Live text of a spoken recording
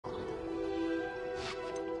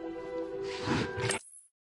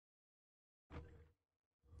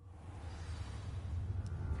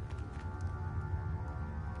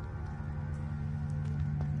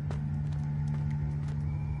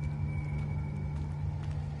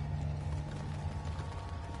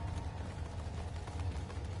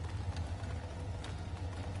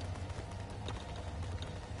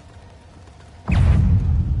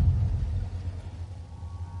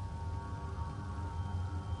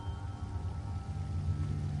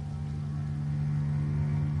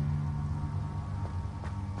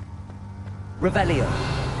Revelio.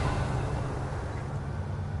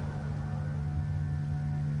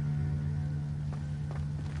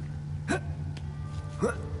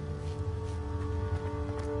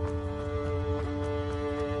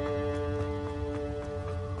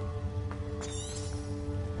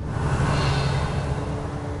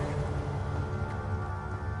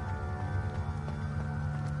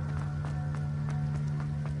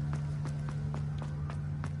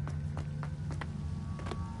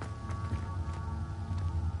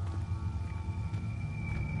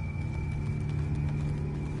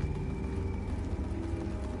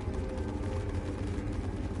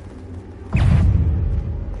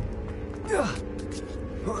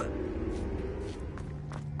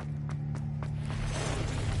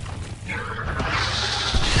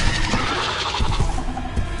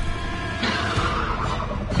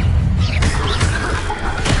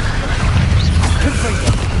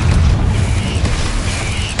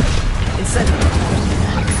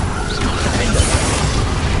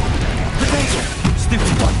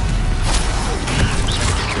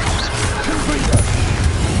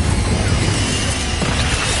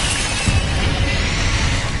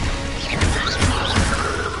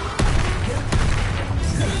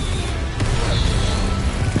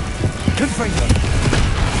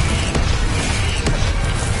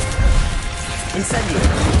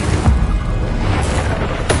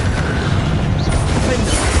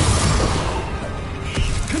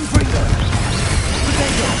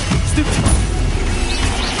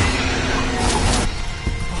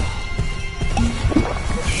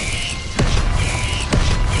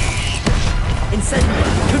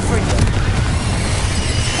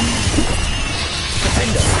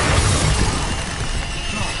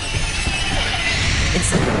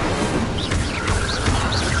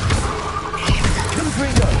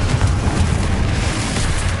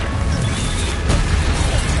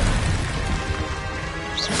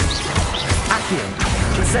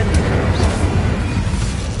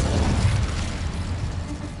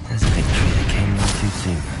 There's a victory that came all too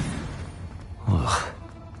soon. Ugh.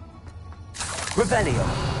 Revelio.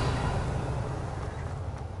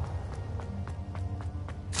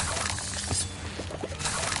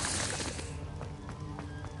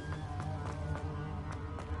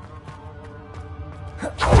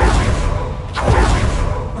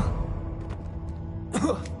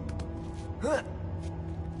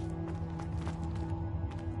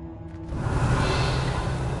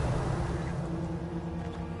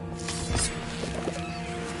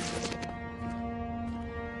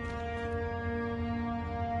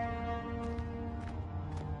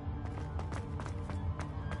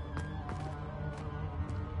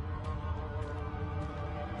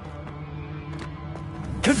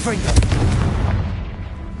 Confringo.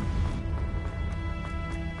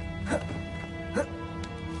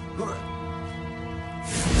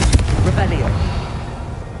 Revelio.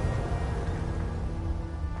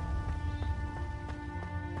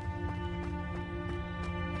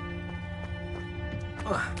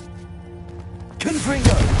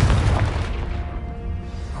 Confringo.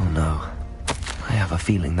 Oh no. I have a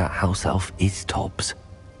feeling that house elf is Tobbs.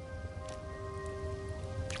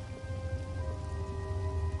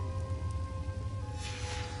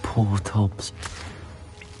 Poor Tobbs.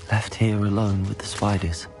 Left here alone with the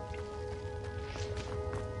spiders.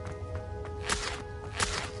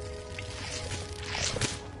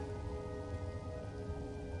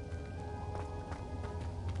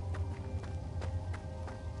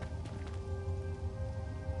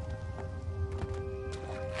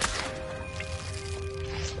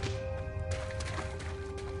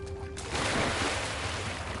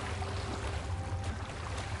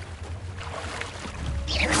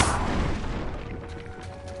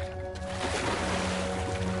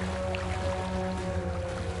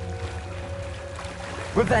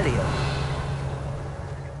 Revelio.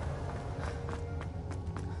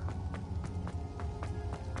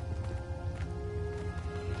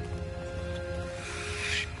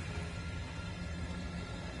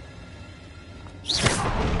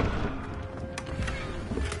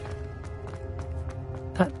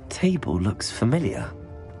 That table looks familiar.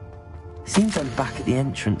 Seems I'm back at the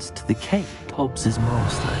entrance to the cave. Tobbs's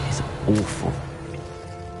master is awful.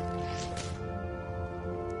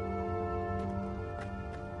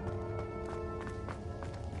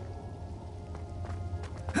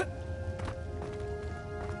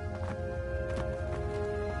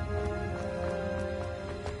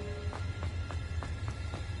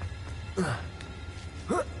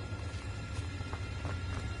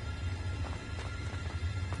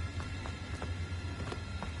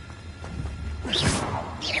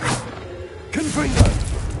 Confringo.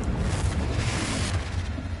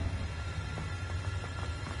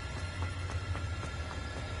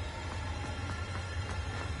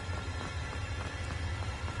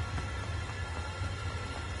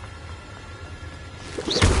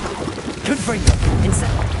 Confringo!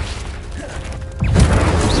 Insect!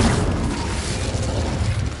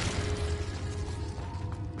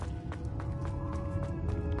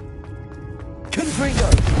 Confringo!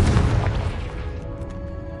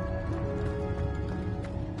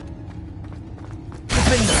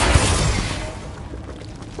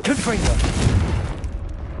 Confringo!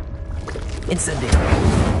 Incendio!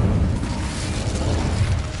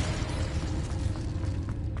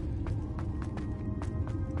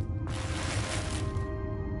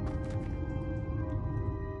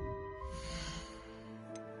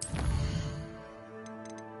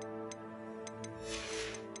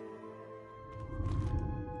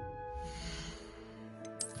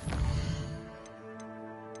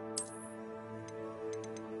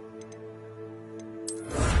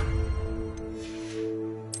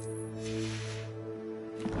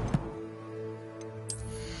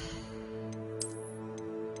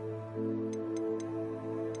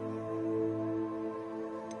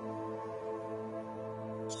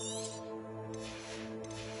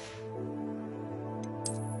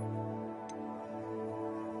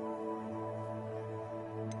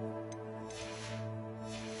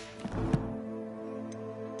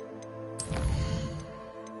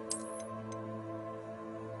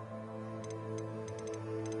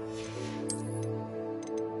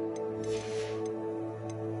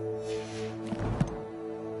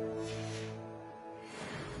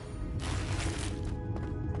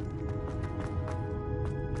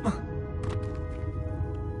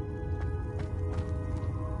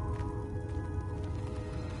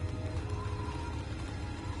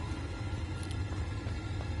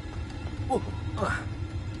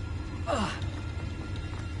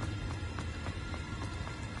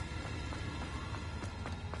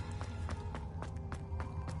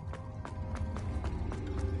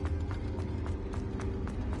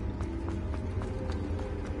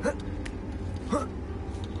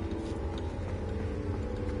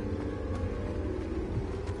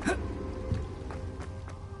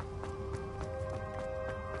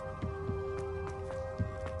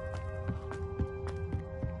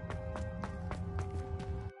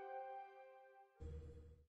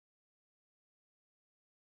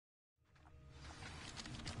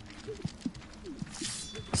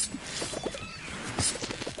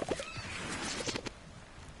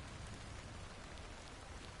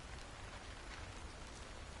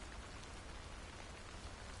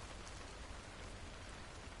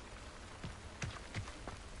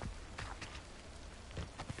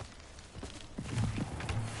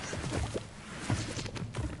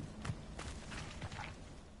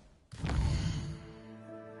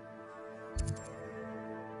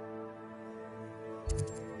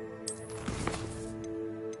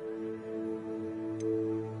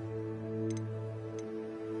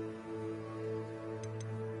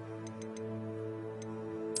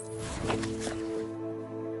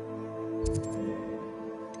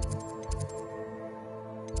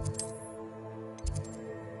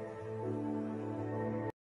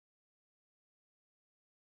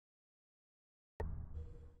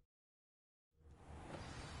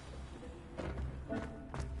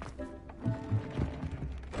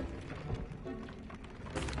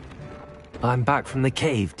 I'm back from the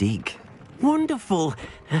cave, Deke. Wonderful.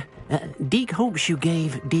 Deke hopes you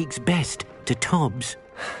gave Deke's best to Tobbs.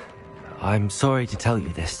 I'm sorry to tell you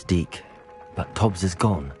this, Deke, but Tobbs is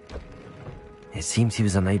gone. It seems he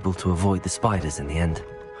was unable to avoid the spiders in the end.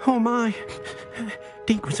 Oh my.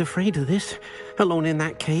 Deke was afraid of this, alone in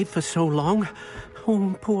that cave for so long.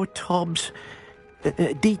 Oh, poor Tobbs.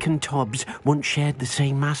 Deke and Tobbs once shared the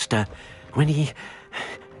same master. When he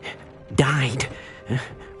died,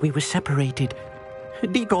 we were separated.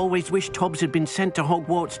 Deke always wished Tobbs had been sent to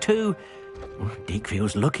Hogwarts too. Deke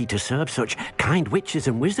feels lucky to serve such kind witches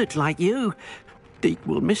and wizards like you. Deke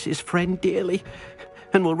will miss his friend dearly,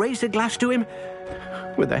 and will raise a glass to him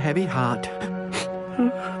with a heavy heart.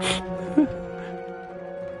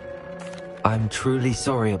 I'm truly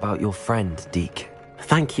sorry about your friend, Deke.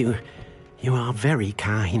 Thank you. You are very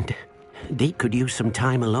kind. Deke could use some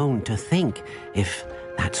time alone to think, if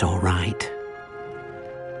that's all right.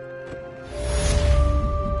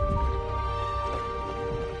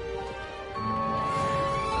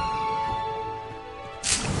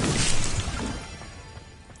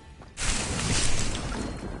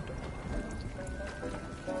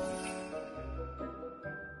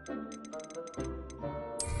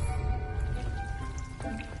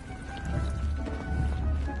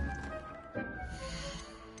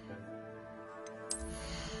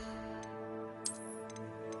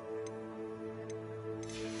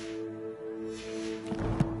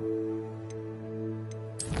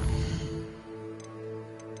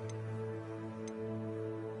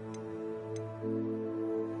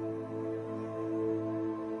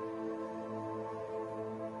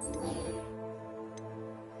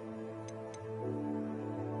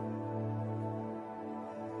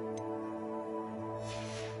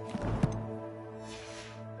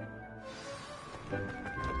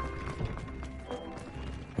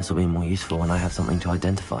 This will be more useful when I have something to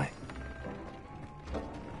identify.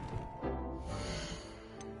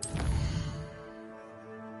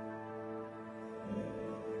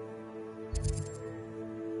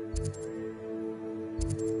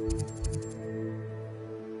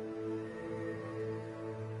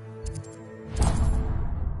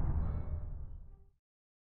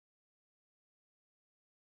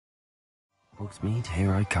 Hogsmeade,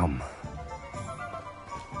 here I come.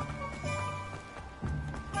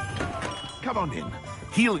 Come on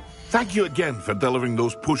in. Thank you again for delivering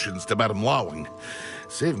those potions to Madame Lawing.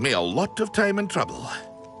 Saved me a lot of time and trouble.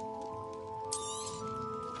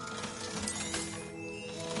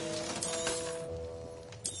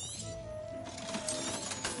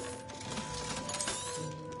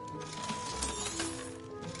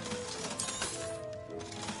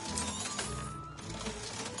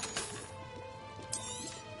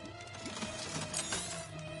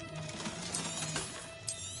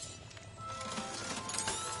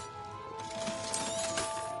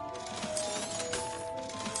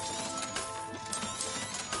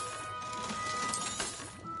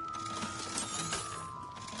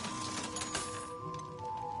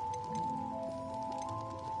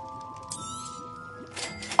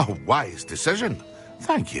 A wise decision.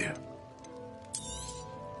 Thank you.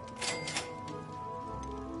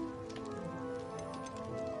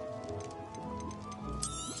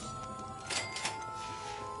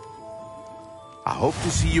 I hope to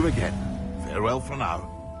see you again. Farewell for now.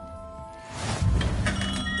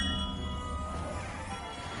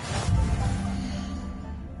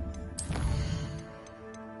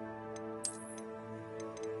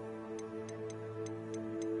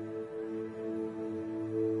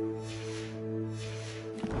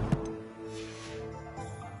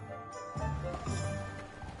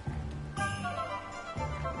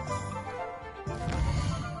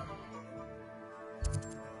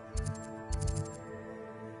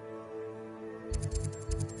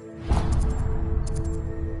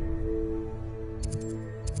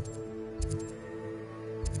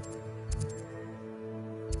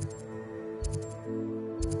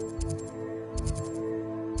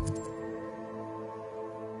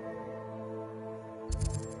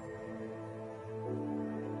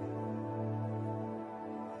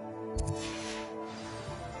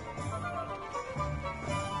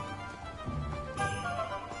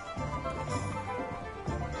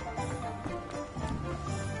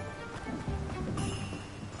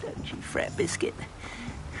 Fret, Biscuit.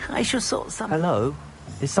 I shall sort something. Hello?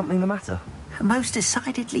 Is something the matter? Most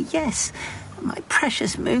decidedly, yes. My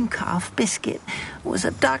precious mooncalf, Biscuit, was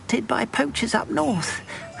abducted by poachers up north.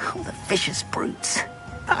 Oh, the vicious brutes.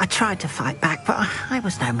 I tried to fight back, but I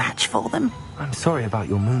was no match for them. I'm sorry about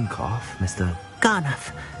your mooncalf, Mr.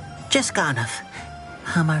 Garnuff. Just Garnuff.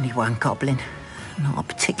 I'm only one goblin. Not a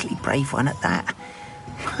particularly brave one at that.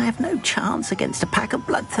 I have no chance against a pack of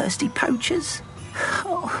bloodthirsty poachers.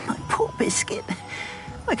 Oh, my poor Biscuit.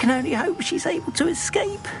 I can only hope she's able to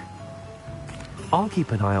escape. I'll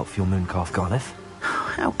keep an eye out for your mooncalf, Garniff.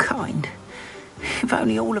 Oh, how kind. If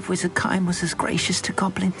only all of Wizardkind was as gracious to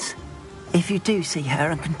goblins. If you do see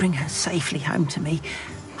her and can bring her safely home to me,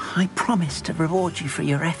 I promise to reward you for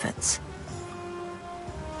your efforts.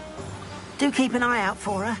 Do keep an eye out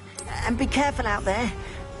for her, and be careful out there.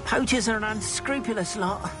 Poachers are an unscrupulous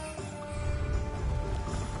lot.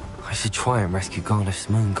 I should try and rescue Garniff's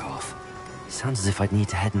mooncalf. Sounds as if I'd need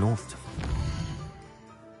to head north.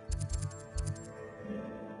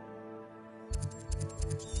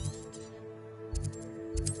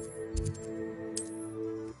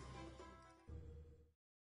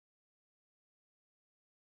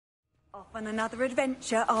 Off on another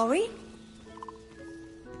adventure, are we?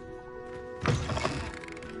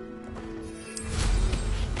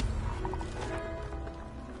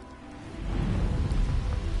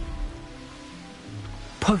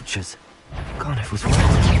 Poachers! Garniff was right.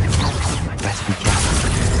 I'd better be careful.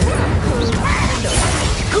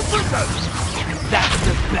 That's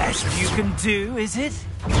the best you can do, is it?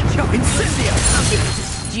 Incendio!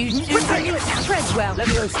 Student who knew it tread well. Let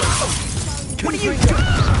me go. What are you doing?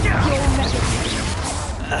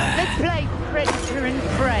 Let's play predator and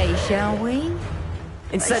prey, shall we?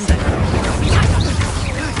 Incendio!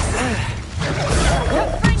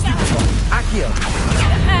 Accio!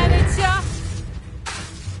 Amateur!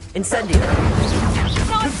 Incendio! Nice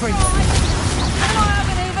try! And I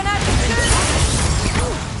haven't even had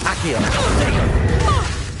Accio! There you go.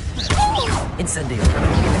 Incendio!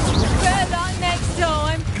 better luck next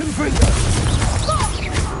time! Confringo!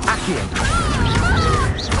 Accio!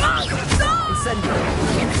 Incendio!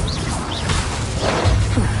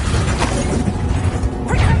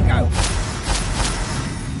 Prego!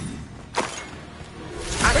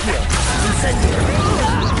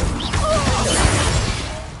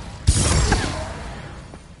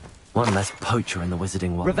 One less poacher in the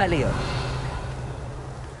wizarding world. Revelio.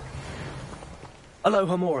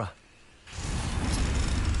 Aloha Mora.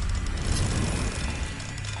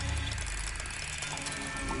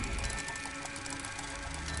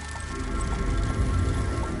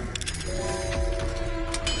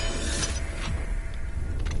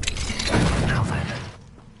 Now then,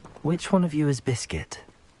 which one of you is Biscuit?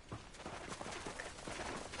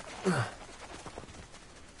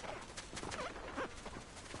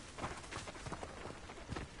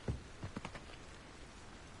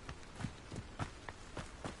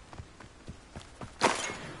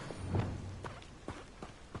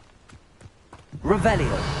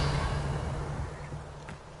 Revelio.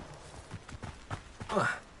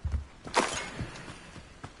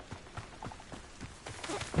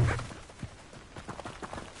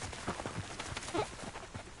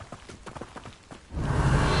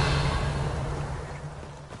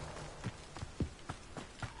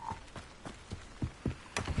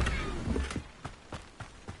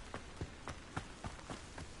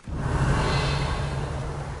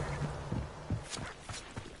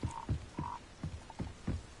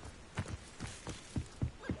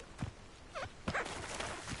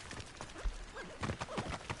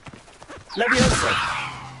 Leviosa.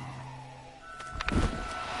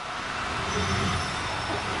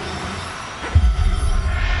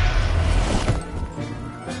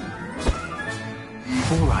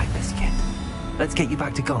 All right, Biscuit. Let's get you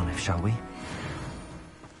back to Garniff, shall we?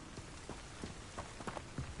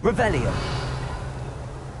 Revelio.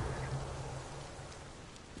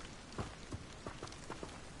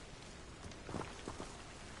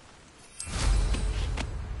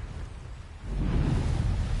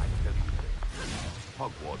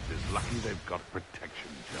 Hogwarts is lucky they've got protection,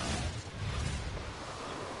 John.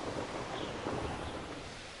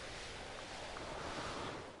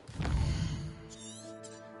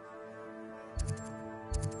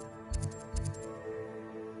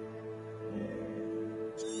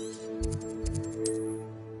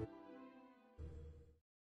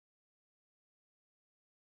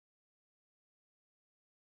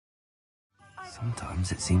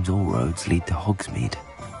 Sometimes it seems all roads lead to Hogsmeade.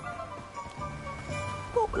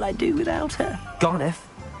 What will I do without her? Garniff,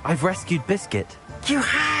 I've rescued Biscuit. You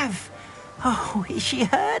have? Oh, is she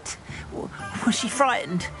hurt? Was she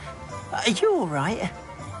frightened? Are you all right?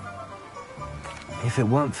 If it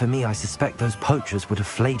weren't for me, I suspect those poachers would have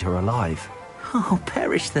flayed her alive. Oh,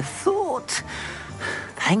 perish the thought.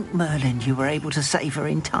 Thank Merlin you were able to save her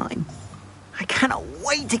in time. I cannot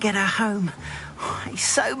wait to get her home. I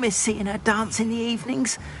so miss seeing her dance in the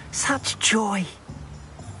evenings. Such joy.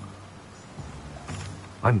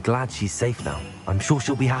 I'm glad she's safe now. I'm sure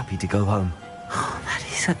she'll be happy to go home. Oh, that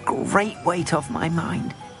is a great weight off my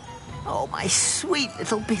mind. Oh, my sweet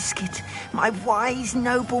little Biscuit, my wise,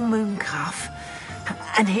 noble moon calf.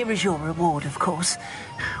 And here is your reward, of course.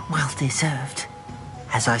 Well deserved.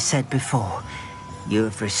 As I said before, you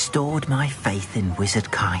have restored my faith in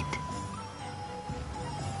wizard kind.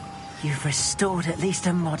 You've restored at least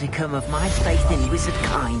a modicum of my faith in wizard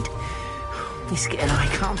kind. Biscuit and I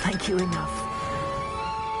can't thank you enough.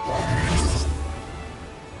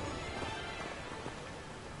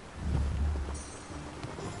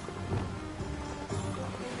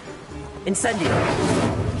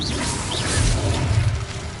 Incendio!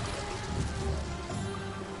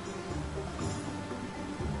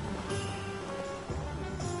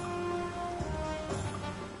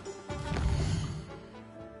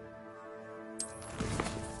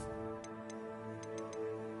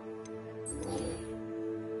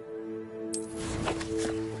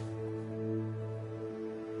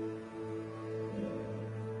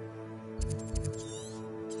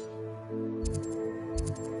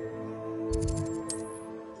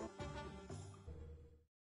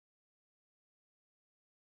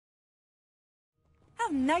 How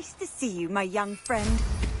nice to see you, my young friend.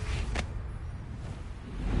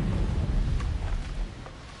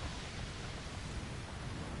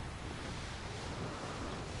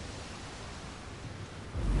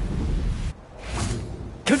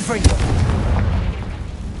 Confringo!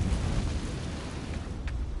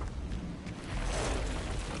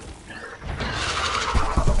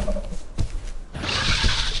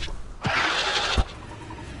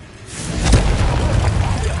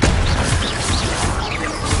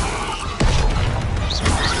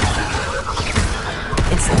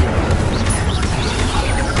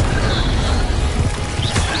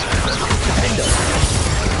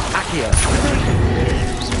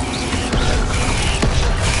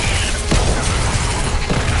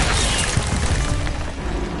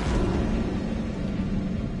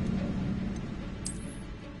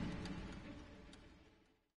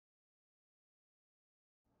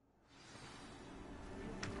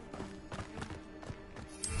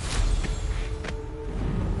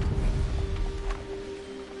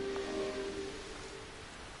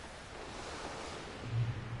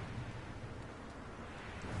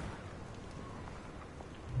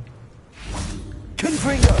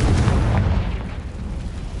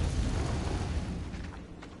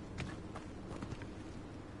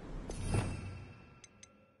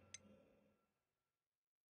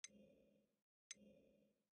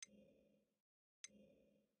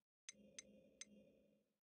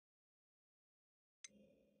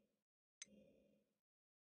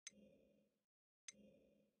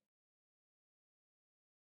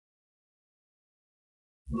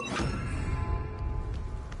 So this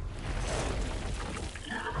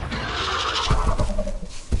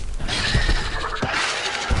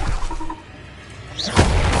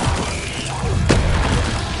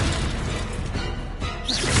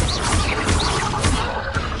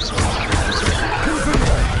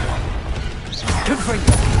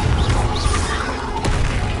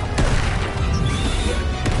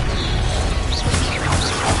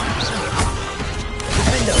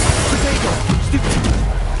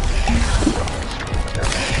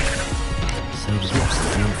is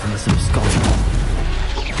the infamous absconder.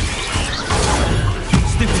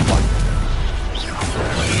 Stupid one.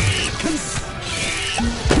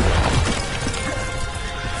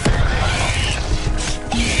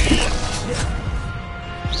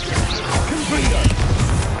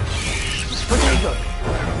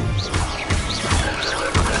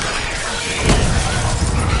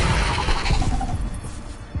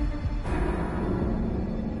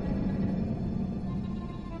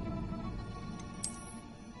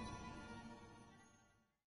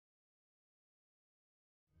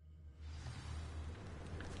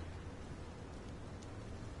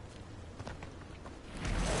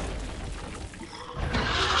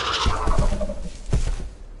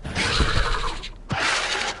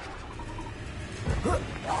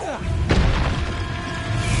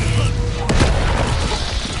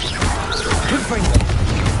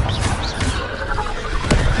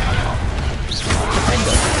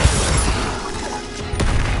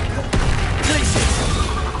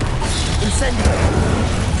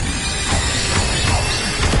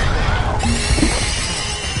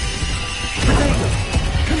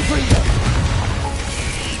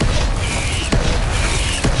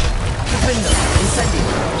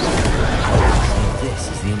 This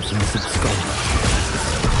is the infamous absconder.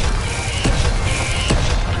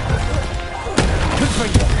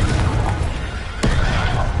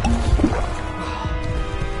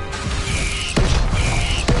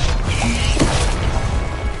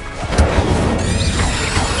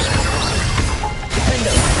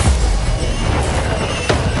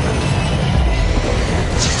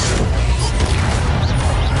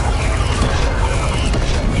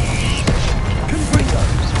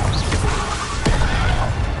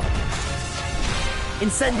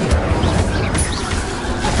 Incendio!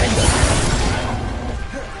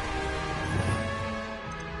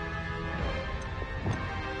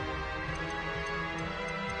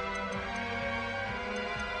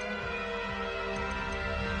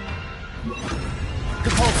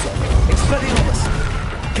 Repulsor! Expelliarmus!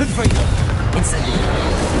 Confringo! Incendio!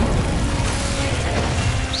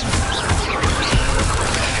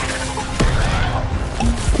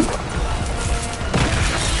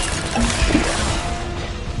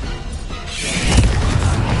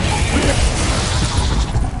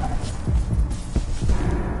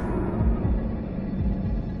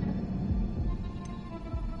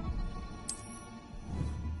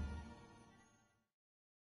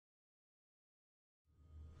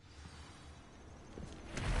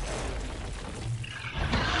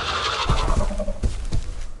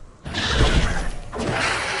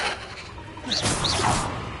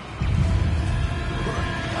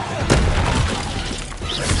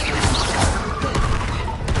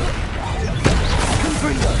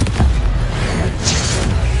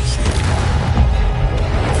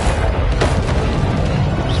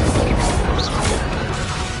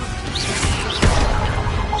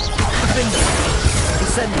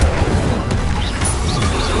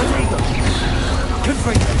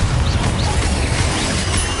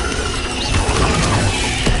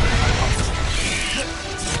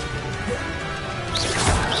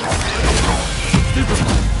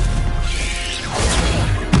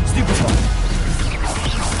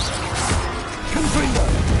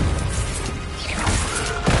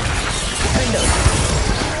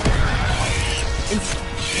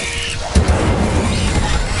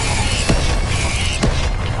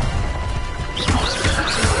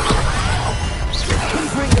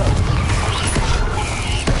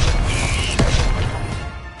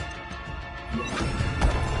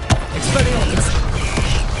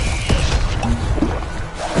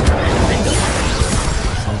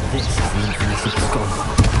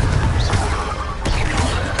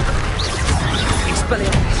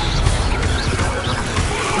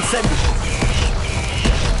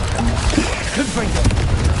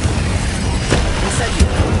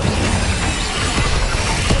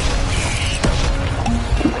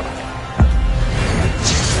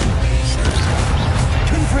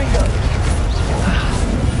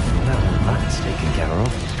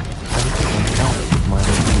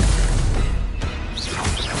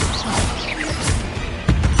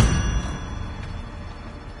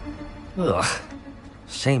 Ugh.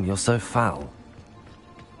 Shame you're so foul.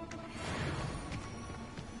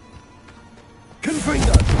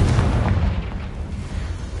 Confringo!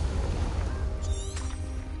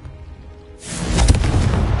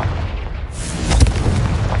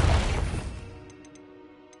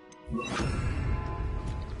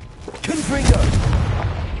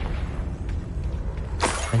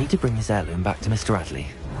 I need to bring his heirloom back to Mr. Adley.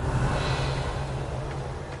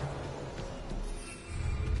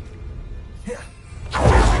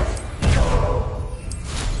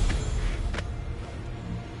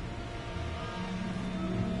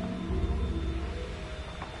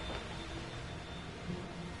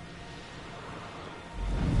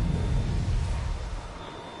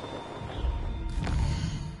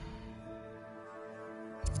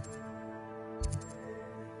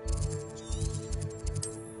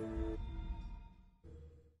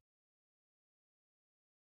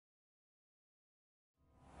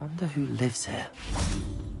 Wonder who lives here.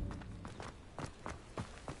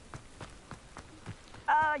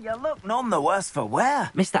 You look none the worse for wear.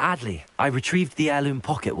 Mr. Adley, I retrieved the heirloom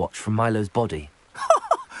pocket watch from Milo's body.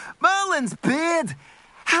 Merlin's beard!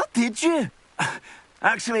 How did you?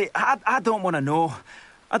 Actually, I don't want to know.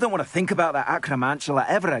 I don't want to think about that acromantula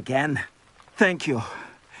ever again. Thank you.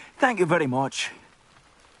 Thank you very much.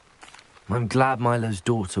 I'm glad Milo's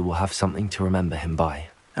daughter will have something to remember him by.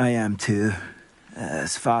 I am too.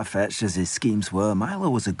 As far-fetched as his schemes were, Milo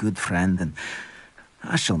was a good friend, and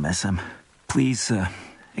I shall miss him. Please,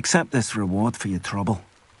 accept this reward for your trouble.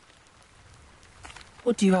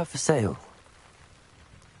 What do you have for sale?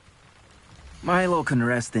 Milo can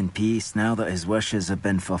rest in peace now that his wishes have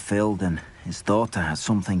been fulfilled and his daughter has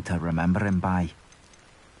something to remember him by.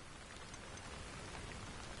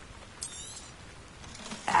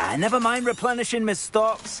 Never mind replenishing my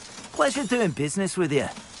stocks. Pleasure doing business with you.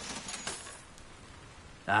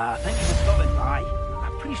 Thank you for stopping by. I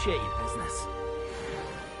appreciate your business.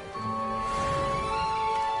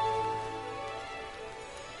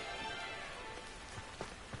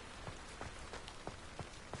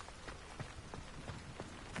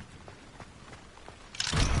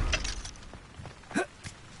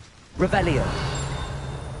 Revelio.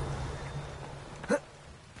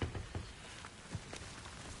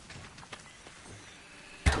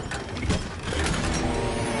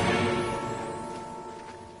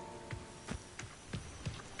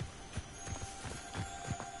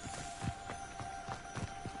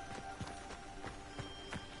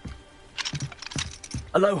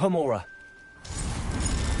 Aloha Mora.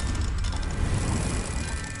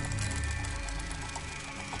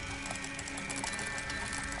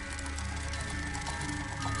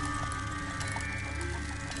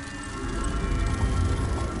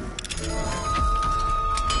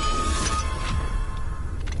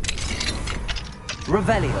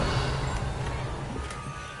 Revelio.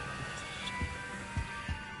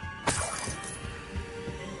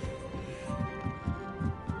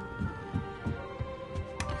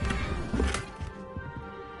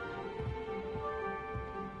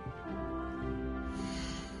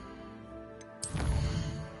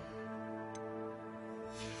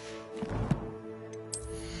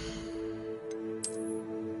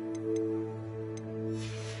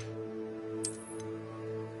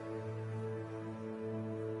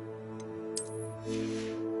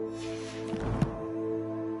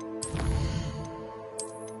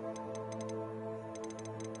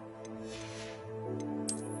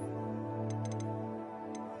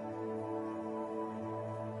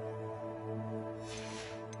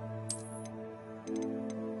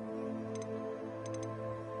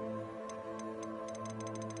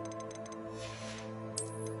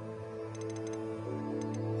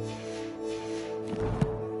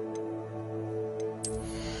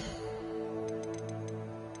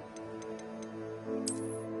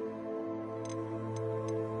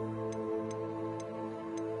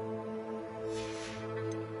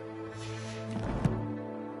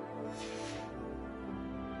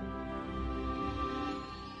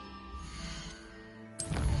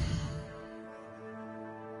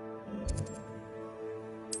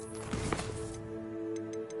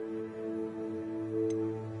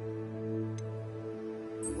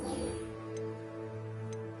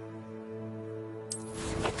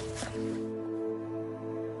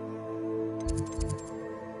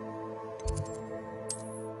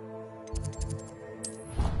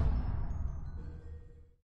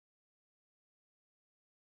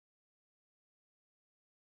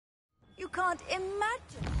 You can't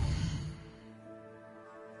imagine.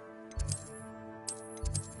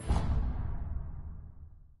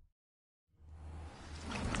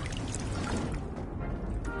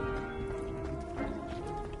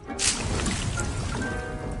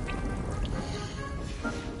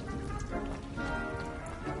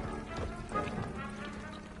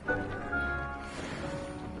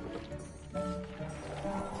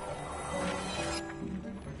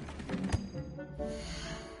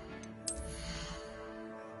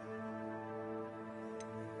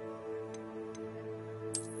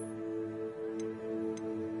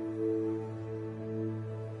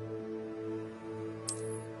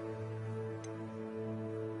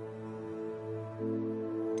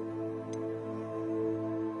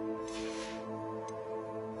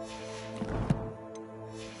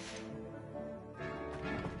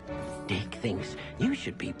 thinks you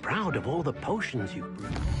should be proud of all the potions you've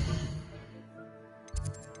brewed.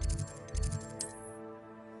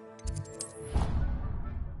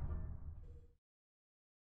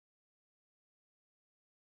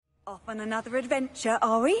 Off on another adventure,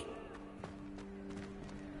 are we?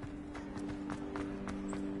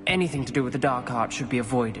 Anything to do with the dark art should be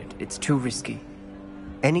avoided. It's too risky.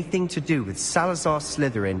 Anything to do with Salazar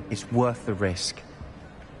Slytherin is worth the risk.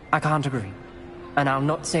 I can't agree. And I'll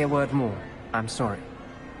not say a word more. I'm sorry.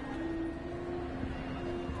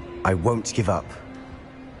 I won't give up.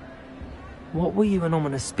 What were you and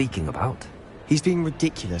Ominous speaking about? He's being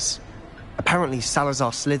ridiculous. Apparently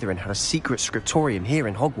Salazar Slytherin had a secret scriptorium here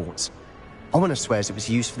in Hogwarts. Ominous swears it was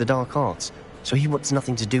used for the dark arts, so he wants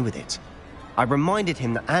nothing to do with it. I reminded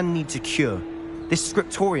him that Anne needs a cure. This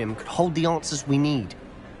scriptorium could hold the answers we need.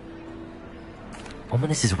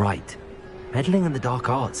 Ominous is right. Meddling in the dark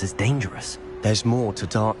arts is dangerous. There's more to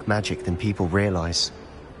dark magic than people realize.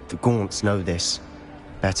 The Gaunts know this.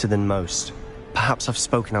 Better than most. Perhaps I've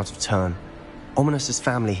spoken out of turn. Ominous's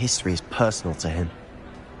family history is personal to him.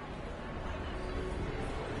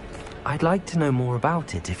 I'd like to know more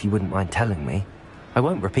about it if you wouldn't mind telling me. I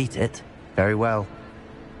won't repeat it. Very well.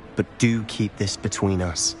 But do keep this between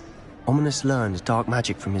us. Ominous learned dark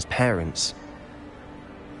magic from his parents.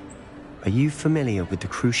 Are you familiar with the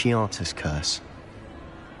Cruciatus Curse?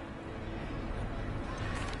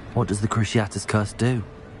 What does the Cruciatus Curse do?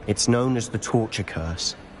 It's known as the Torture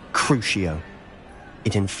Curse. Crucio.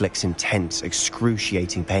 It inflicts intense,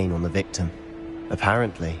 excruciating pain on the victim.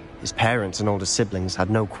 Apparently, his parents and older siblings had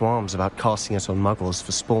no qualms about casting it on muggles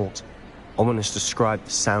for sport. Ominous described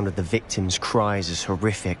the sound of the victim's cries as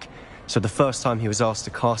horrific, so the first time he was asked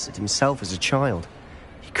to cast it himself as a child,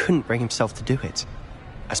 he couldn't bring himself to do it.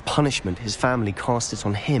 As punishment, his family cast it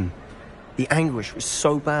on him. The anguish was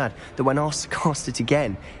so bad that when asked to cast it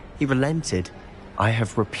again, he relented. I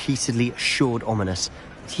have repeatedly assured Ominous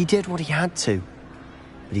that he did what he had to,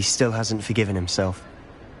 but he still hasn't forgiven himself.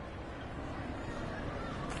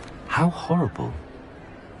 How horrible.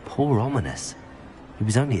 Poor Ominous. He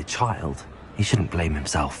was only a child. He shouldn't blame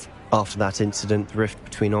himself. After that incident, the rift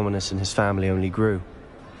between Ominous and his family only grew.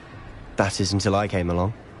 That is until I came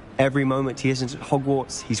along. Every moment he isn't at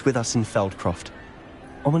Hogwarts, he's with us in Feldcroft.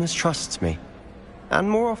 Ominous trusts me. And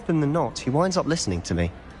more often than not, he winds up listening to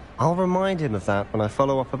me. I'll remind him of that when I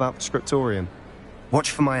follow up about the scriptorium.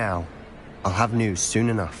 Watch for my owl. I'll have news soon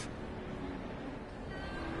enough.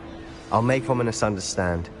 I'll make Ominous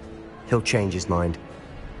understand. He'll change his mind.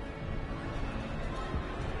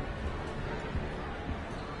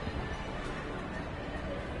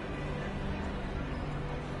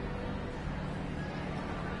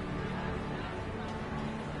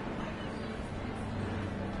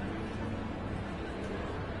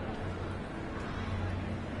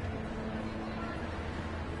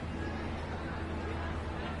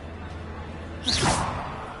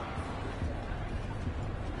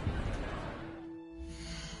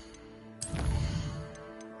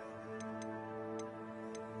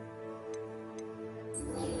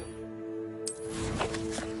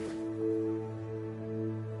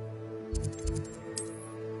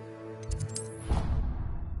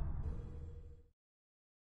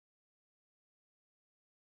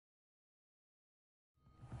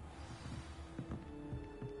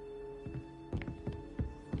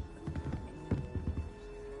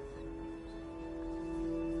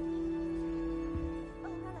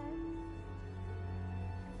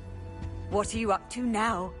 What are you up to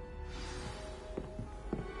now?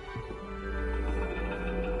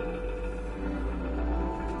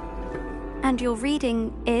 And your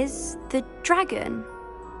reading is The Dragon.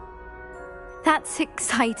 That's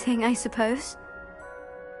exciting, I suppose.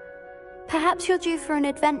 Perhaps you're due for an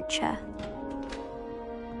adventure.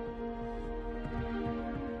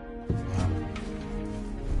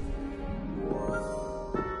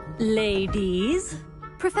 Ladies,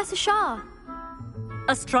 Professor Shah.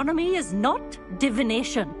 astronomy is not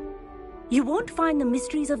divination. You won't find the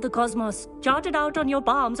mysteries of the cosmos charted out on your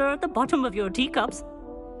palms or at the bottom of your teacups.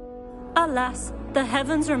 Alas, the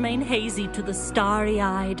heavens remain hazy to the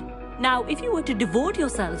starry-eyed. Now, if you were to devote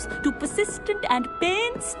yourselves to persistent and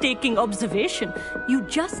painstaking observation, you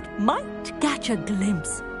just might catch a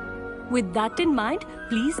glimpse. With that in mind,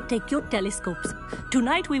 please take your telescopes.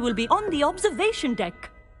 Tonight we will be on the observation deck.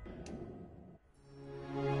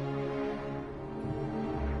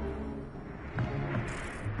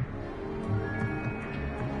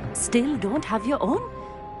 Still don't have your own?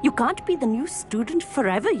 You can't be the new student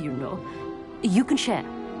forever, you know. You can share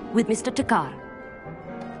with Mr. Takar.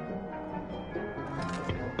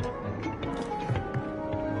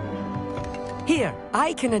 Here,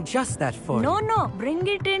 I can adjust that for you. No. Bring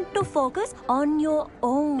it into focus on your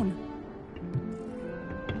own.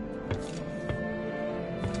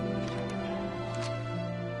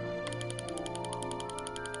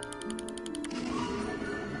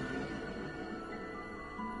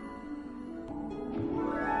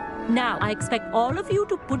 Now, I expect all of you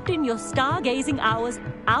to put in your stargazing hours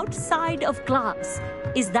outside of class.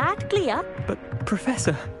 Is that clear? But,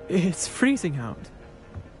 Professor, it's freezing out.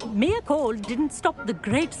 Mere cold didn't stop the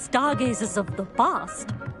great stargazers of the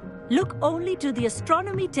past. Look only to the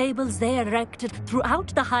astronomy tables they erected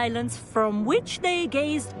throughout the Highlands from which they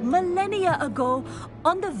gazed millennia ago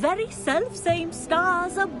on the very self-same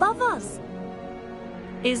stars above us.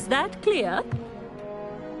 Is that clear?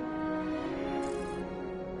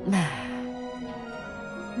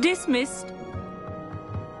 Dismissed.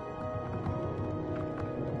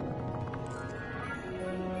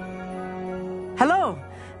 Hello.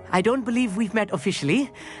 I don't believe we've met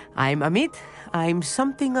officially. I'm Amit. I'm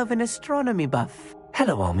something of an astronomy buff.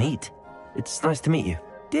 Hello, Amit. It's nice to meet you.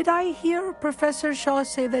 Did I hear Professor Shaw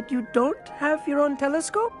say that you don't have your own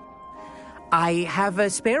telescope? I have a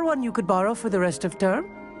spare one you could borrow for the rest of term.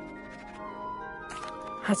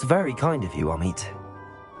 That's very kind of you, Amit.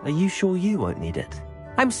 Are you sure you won't need it?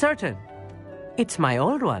 I'm certain. It's my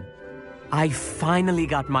old one. I finally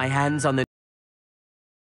got my hands on the...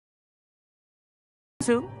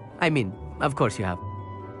 of course you have.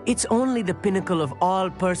 It's only the pinnacle of all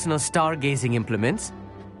personal stargazing implements.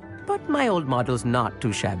 But my old model's not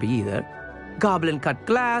too shabby either. Goblin-cut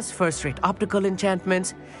glass, first-rate optical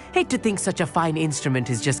enchantments. Hate to think such a fine instrument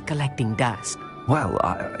is just collecting dust. Well,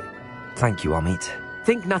 thank you, Amit.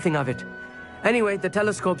 Think nothing of it. Anyway, the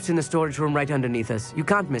telescope's in the storage room right underneath us. You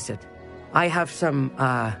can't miss it. I have some,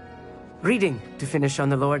 reading to finish on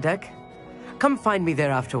the lower deck. Come find me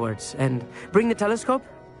there afterwards, and bring the telescope.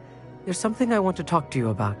 There's something I want to talk to you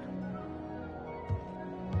about.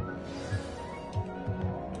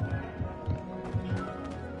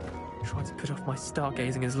 Tried to put off my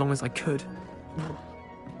stargazing as long as I could.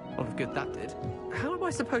 A lot of good that did. How am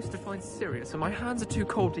I supposed to find Sirius when my hands are too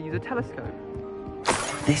cold to use a telescope?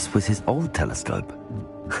 This was his old telescope.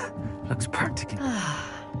 Looks practically...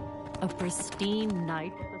 A pristine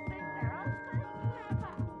night.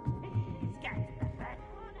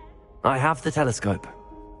 I have the telescope.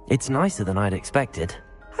 It's nicer than I'd expected.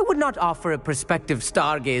 I would not offer a prospective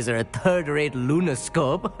stargazer a third-rate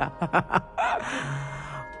lunoscope.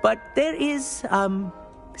 But there is,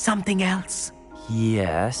 something else.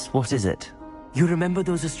 Yes, what is it? You remember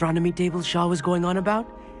those astronomy tables Shaw was going on about?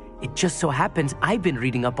 It just so happens I've been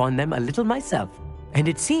reading up on them a little myself. And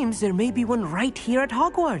it seems there may be one right here at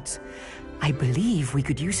Hogwarts. I believe we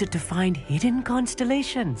could use it to find hidden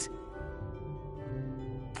constellations.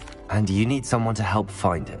 And you need someone to help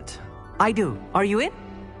find it? I do. Are you in?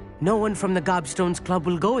 No one from the Gobstones Club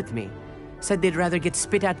will go with me. Said they'd rather get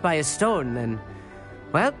spit at by a stone than...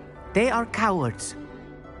 Well, they are cowards.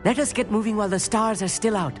 Let us get moving while the stars are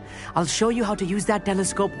still out. I'll show you how to use that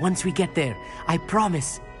telescope once we get there. I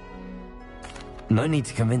promise. No need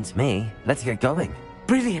to convince me. Let's get going.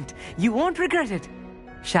 Brilliant. You won't regret it.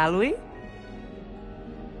 Shall we?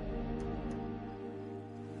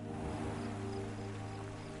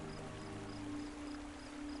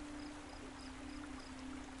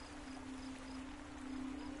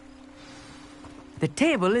 The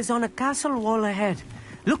table is on a castle wall ahead.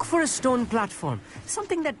 Look for a stone platform,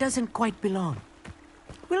 something that doesn't quite belong.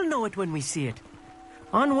 We'll know it when we see it.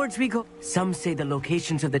 Onwards we go. Some say the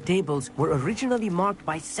locations of the tables were originally marked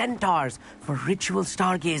by centaurs for ritual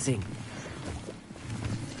stargazing.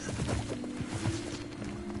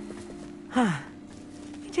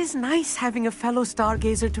 It is nice having a fellow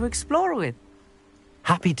stargazer to explore with.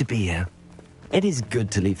 Happy to be here. It is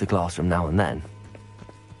good to leave the classroom now and then.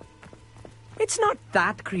 It's not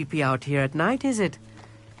that creepy out here at night, is it?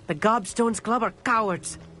 The Gobstones Club are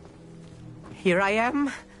cowards. Here I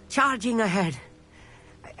am, charging ahead.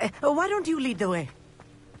 Why don't you lead the way?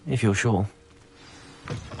 If you're sure.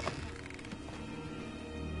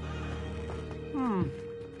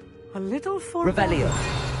 A little for... Revelio.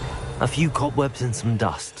 A few cobwebs and some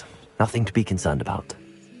dust. Nothing to be concerned about.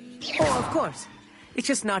 Oh, of course. It's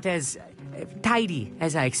just not as tidy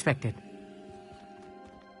as I expected.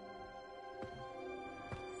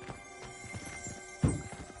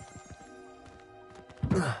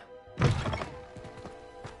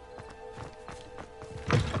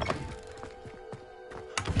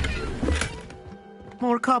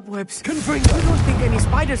 More cobwebs. Confringo! You don't think any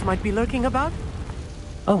spiders might be lurking about?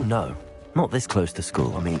 Oh no, not this close to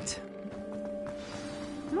school, Amit.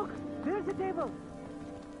 Look, there's a table.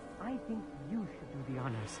 I think you should do the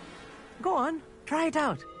honors. Go on. Try it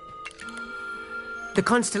out. The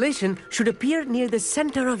constellation should appear near the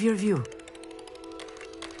center of your view.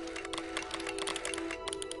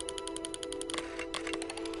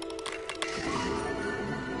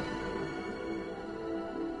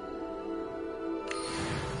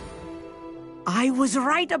 I was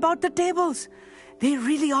right about the tables. They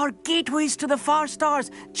really are gateways to the far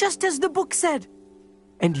stars, just as the book said.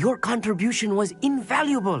 And your contribution was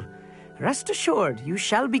invaluable. Rest assured, you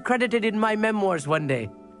shall be credited in my memoirs one day.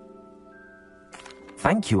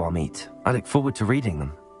 Thank you, Amit. I look forward to reading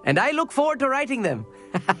them. And I look forward to writing them.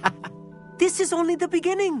 This is only the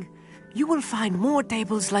beginning. You will find more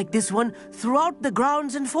tables like this one throughout the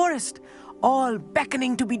grounds and forest, all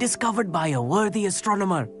beckoning to be discovered by a worthy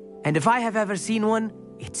astronomer. And if I have ever seen one,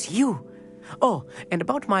 it's you. Oh, and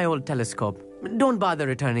about my old telescope, don't bother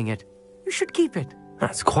returning it. You should keep it.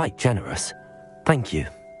 That's quite generous. Thank you.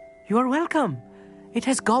 You are welcome. It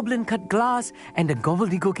has goblin-cut glass and a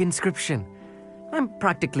gobbledygook inscription. I'm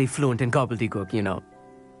practically fluent in gobbledygook, you know.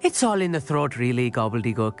 It's all in the throat, really,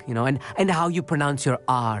 gobbledygook, you know, and how you pronounce your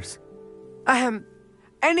R's.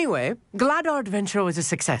 Anyway, glad our adventure was a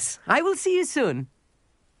success. I will see you soon.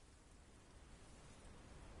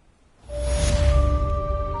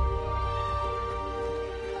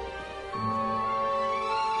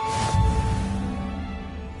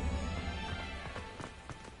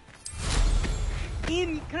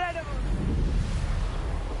 Incredible!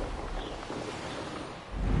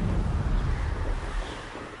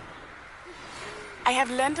 I have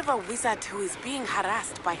learned of a wizard who is being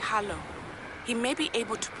harassed by Harlow. He may be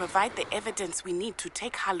able to provide the evidence we need to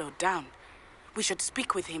take Harlow down. We should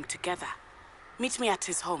speak with him together. Meet me at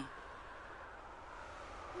his home.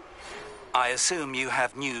 I assume you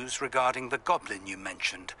have news regarding the goblin you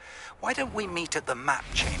mentioned. Why don't we meet at the map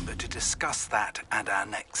chamber to discuss that and our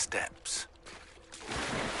next steps?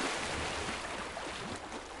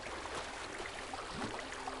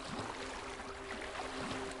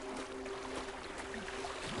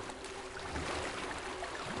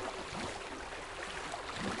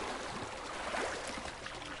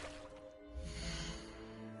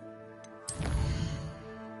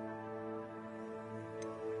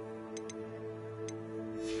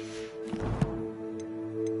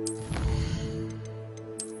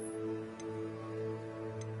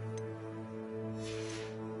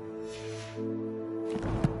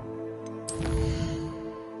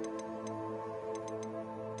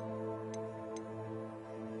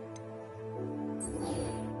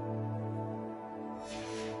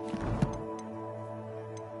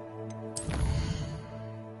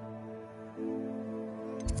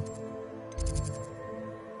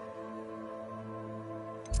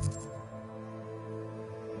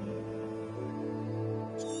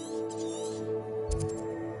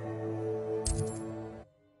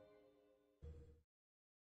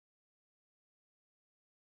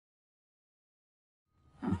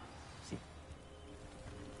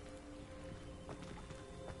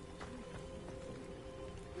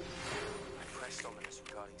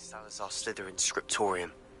 Salazar Slytherin's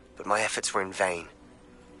scriptorium, but my efforts were in vain.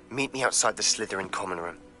 Meet me outside the Slytherin common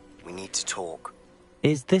room. We need to talk.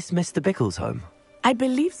 Is this Mr. Bickle's home? I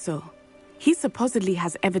believe so. He supposedly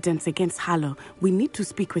has evidence against Harlow. We need to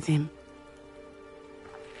speak with him.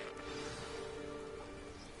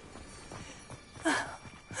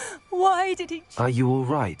 Why did he... Are you all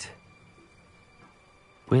right?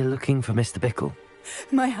 We're looking for Mr. Bickle.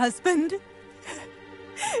 My husband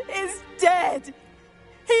is dead.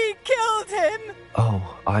 He killed him!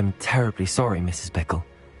 Oh, I'm terribly sorry, Mrs. Bickle.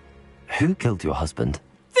 Who killed your husband?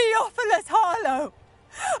 Theophilus Harlow!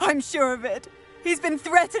 I'm sure of it. He's been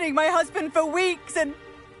threatening my husband for weeks and...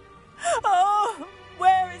 Oh,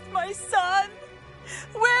 where is my son?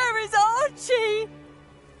 Where is Archie?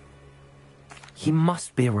 He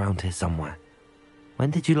must be around here somewhere.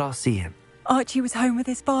 When did you last see him? Archie was home with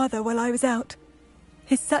his father while I was out.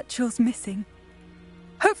 His satchel's missing.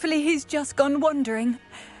 Hopefully he's just gone wandering,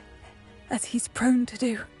 as he's prone to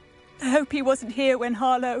do. I hope he wasn't here when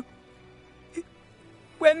Harlow...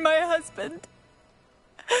 when my husband...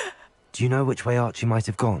 Do you know which way Archie might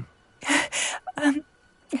have gone?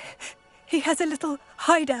 He has a little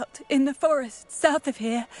hideout in the forest south of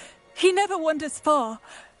here. He never wanders far.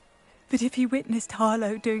 But if he witnessed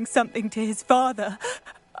Harlow doing something to his father,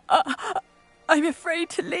 I'm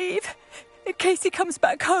afraid to leave, in case he comes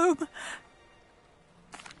back home.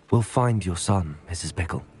 We'll find your son, Mrs.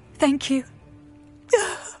 Bickle. Thank you.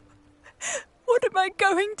 What am I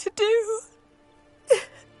going to do?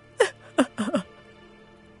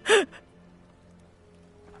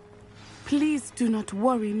 Please do not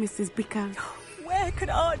worry, Mrs. Bickle. Where could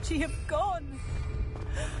Archie have gone?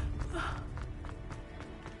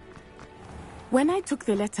 When I took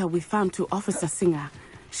the letter we found to Officer Singer,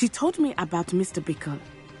 she told me about Mr. Bickle.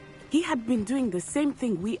 He had been doing the same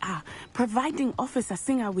thing we are, providing Officer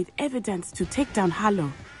Singer with evidence to take down Harlow.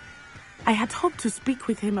 I had hoped to speak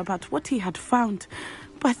with him about what he had found,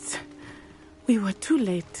 but we were too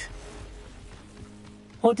late.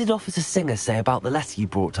 What did Officer Singer say about the letter you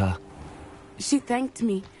brought her? She thanked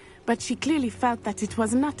me, but she clearly felt that it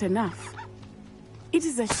was not enough. It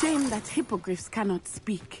is a shame that hippogriffs cannot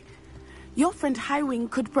speak. Your friend Highwing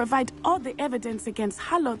could provide all the evidence against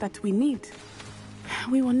Harlow that we need.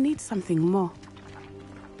 We will need something more.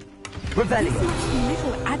 Revelio. This must be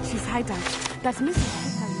little Archie's hideout that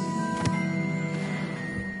Mrs.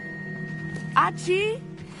 Archie?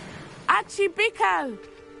 Archie Bickle!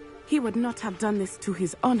 He would not have done this to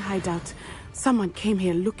his own hideout. Someone came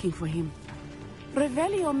here looking for him.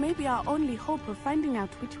 Revelio may be our only hope of finding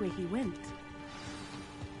out which way he went.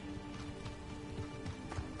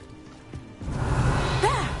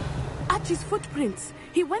 There! Archie's footprints.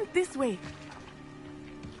 He went this way.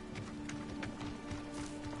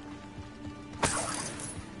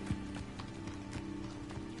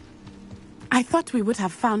 I thought we would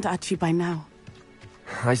have found Archie by now.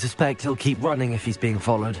 I suspect he'll keep running if he's being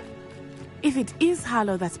followed. If it is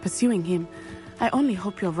Harlow that's pursuing him, I only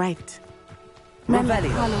hope you're right. Men like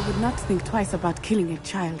Harlow would not think twice about killing a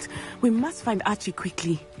child. We must find Archie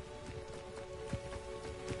quickly.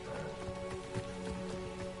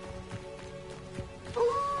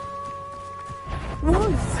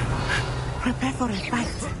 Wolves! Prepare for a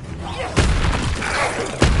fight.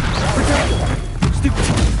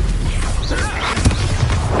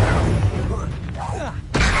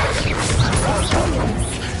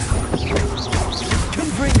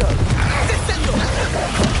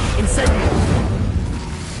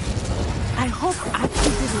 I hope Archie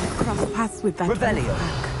didn't cross paths with that Revelio.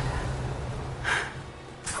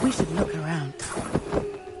 We should look around.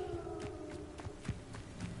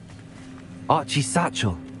 Archie's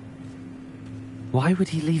satchel. Why would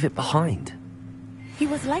he leave it behind? He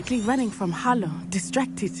was likely running from Harlow,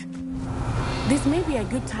 distracted. This may be a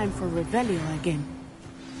good time for Revelio again.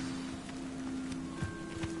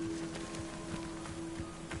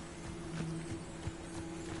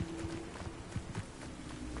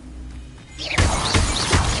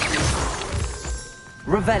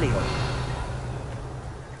 Revelio.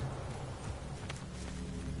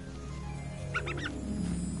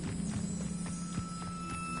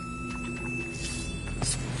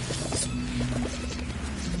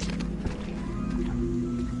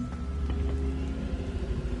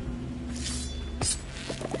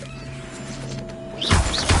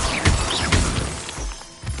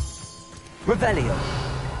 Revelio.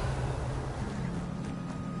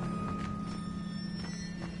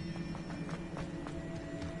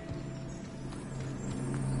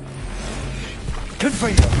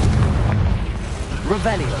 Confringo.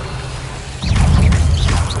 Revelio.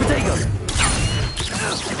 Protego.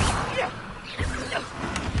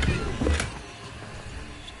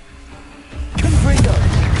 Confringo.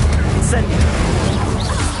 Incendio.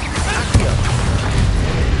 Accio.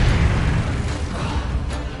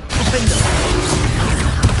 Confringo.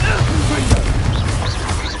 Confringo.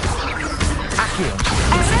 Accio.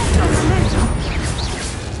 Arresto, momento.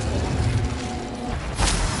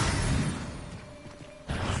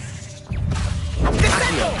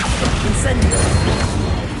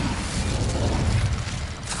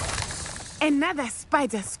 Another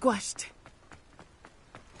spider squashed.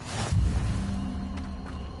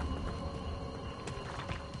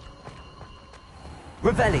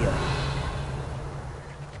 Revelio.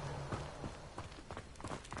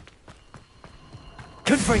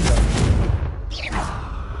 Confringo.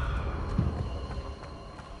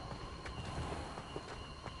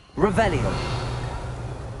 Revelio.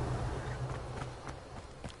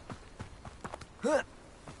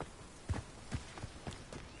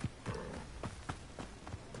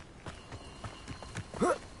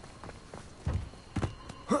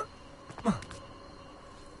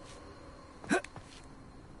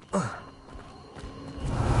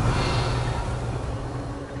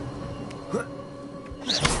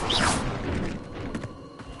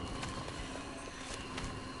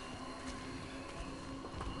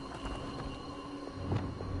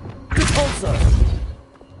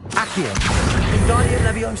 Accio. Wingardium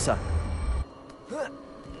Leviosa.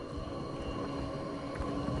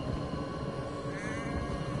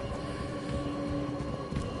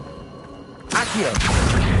 Accio.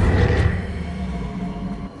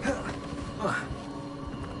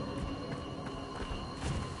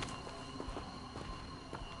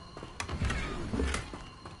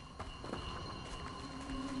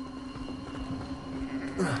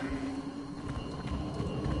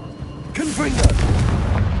 Confringo!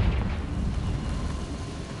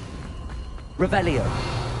 Revelio.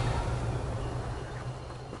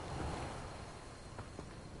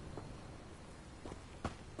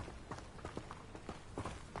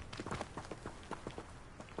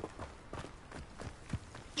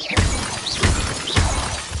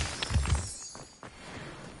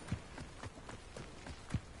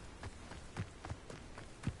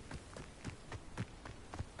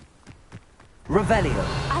 Revelio.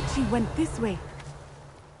 Archie went this way.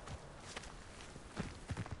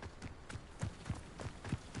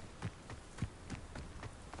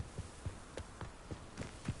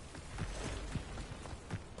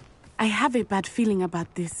 I have a bad feeling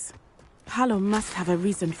about this. Harlow must have a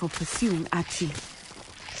reason for pursuing Archie.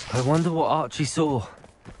 I wonder what Archie saw.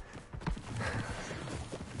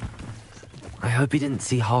 I hope he didn't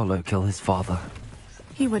see Harlow kill his father.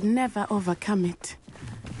 He would never overcome it.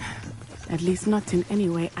 At least not in any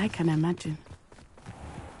way I can imagine.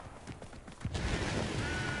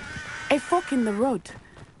 A fork in the road.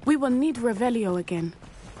 We will need Revelio again.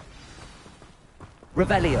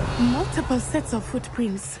 Revelio. Multiple sets of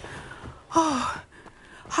footprints. Oh,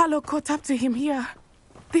 Harlow caught up to him here.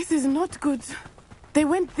 This is not good. They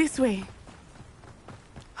went this way.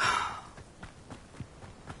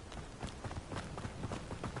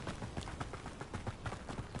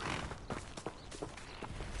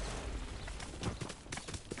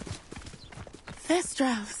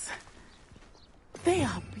 Thestrals. They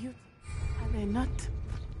are beautiful, are they not?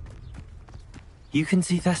 You can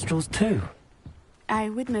see Thestrals too. I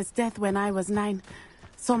witnessed death when I was 9.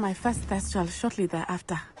 Saw my first Thestral shortly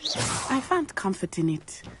thereafter. I found comfort in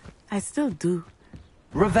it. I still do.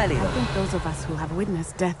 Revelio. I think those of us who have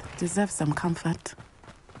witnessed death deserve some comfort.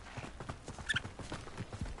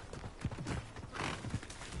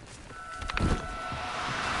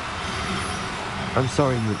 I'm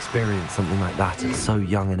sorry you experienced something like that at so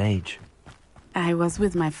young an age. I was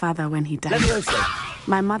with my father when he died.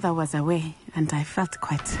 My mother was away, and I felt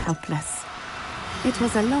quite helpless. It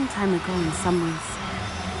was a long time ago in some ways,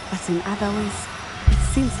 but in other ways, it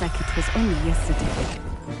seems like it was only yesterday.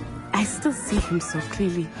 I still see him so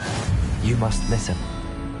clearly. You must miss him.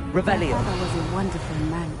 Revelio. My father was a wonderful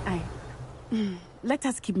man. Let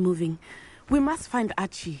us keep moving. We must find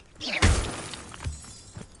Archie.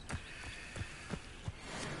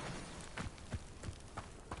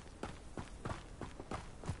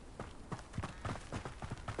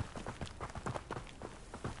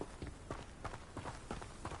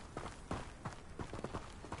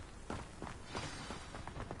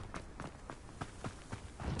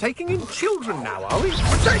 Taking in children now, are we? It is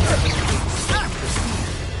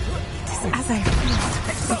as I feared.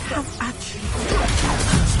 We have Archie.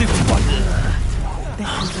 Stupid one. There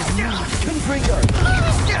can be more. Confringo.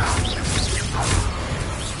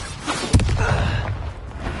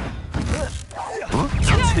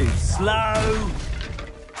 Too slow.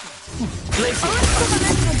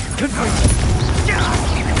 Confringo.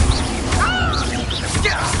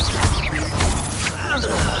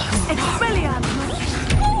 Expelliarmus!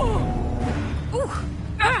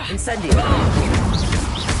 Incendio.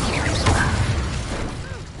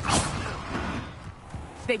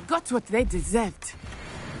 They got what they deserved.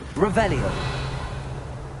 Revelio.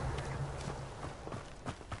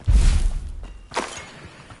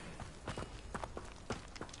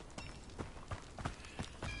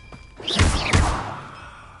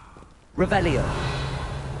 Revelio.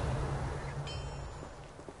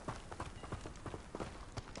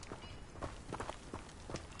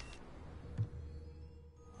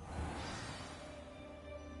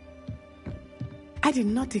 I did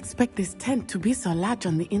not expect this tent to be so large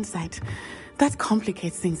on the inside. That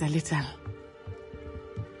complicates things a little.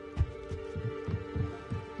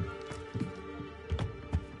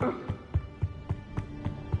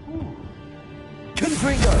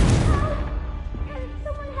 Confringo! Can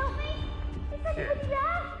someone help me? Is anybody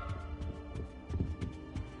there?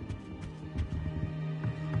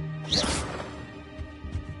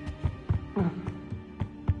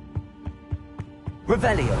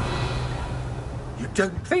 Revelio. You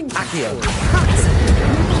don't think... Accio.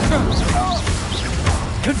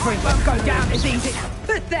 Confringo. Won't go down as easy.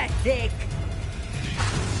 Pathetic.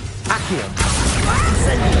 Accio.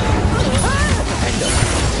 Incendio. Endo.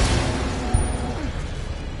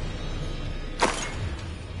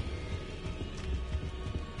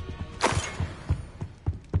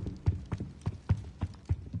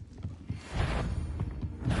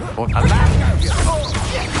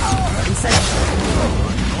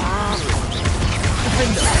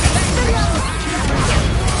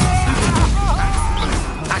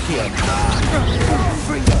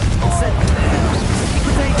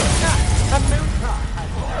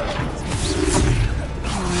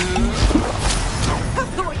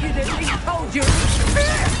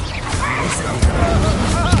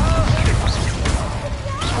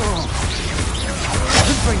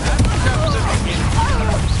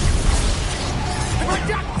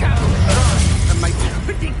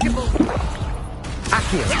 Predictable.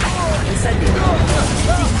 Accio. Incendio.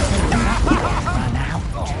 Run out.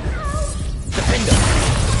 Defender.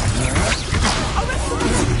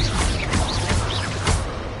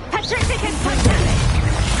 Patrick and Patrick!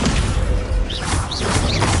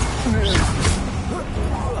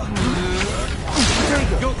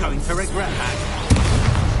 You're going to regret that.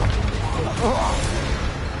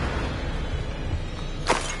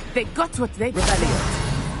 They got what they Rebellion.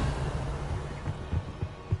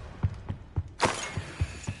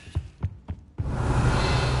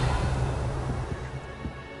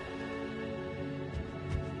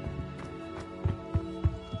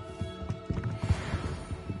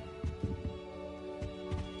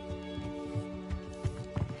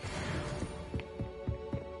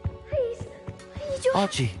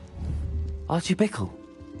 Archie Bickle.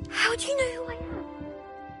 How do you know who I am?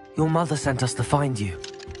 Your mother sent us to find you.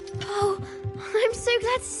 Oh, I'm so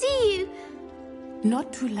glad to see you.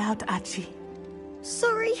 Not too loud, Archie.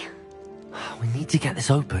 Sorry. We need to get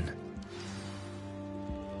this open.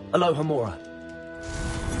 Aloha, Mora.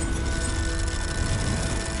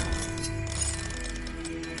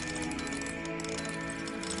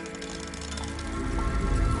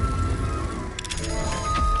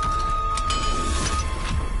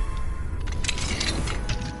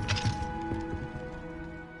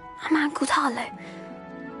 A man called Harlow.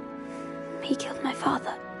 He killed my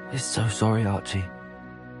father. We're so sorry, Archie.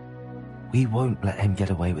 We won't let him get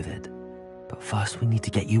away with it. But first we need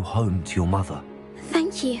to get you home to your mother.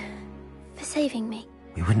 Thank you for saving me.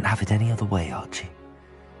 We wouldn't have it any other way, Archie.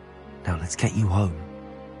 Now let's get you home.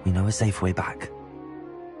 We know a safe way back.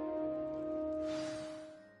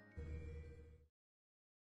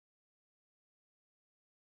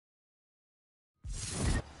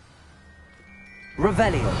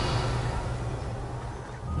 Revelio.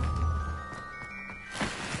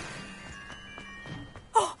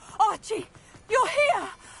 Oh, Archie, you're here!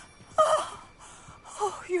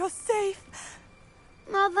 Oh, you're safe.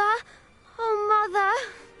 Mother? Oh,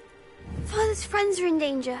 Mother. Father's friends are in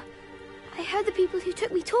danger. I heard the people who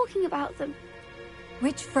took me talking about them.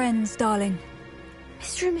 Which friends, darling?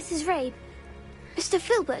 Mr. and Mrs. Rabe. Mr.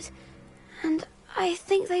 Filbert. And I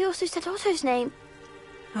think they also said Otto's name.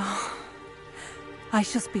 Oh, I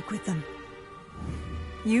shall speak with them.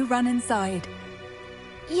 You run inside.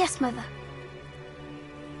 Yes, Mother.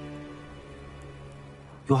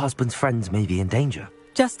 Your husband's friends may be in danger.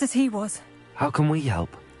 Just as he was. How can we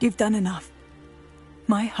help? You've done enough.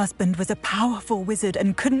 My husband was a powerful wizard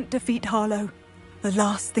and couldn't defeat Harlow. The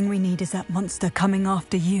last thing we need is that monster coming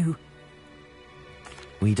after you.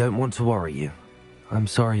 We don't want to worry you. I'm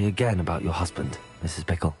sorry again about your husband, Mrs.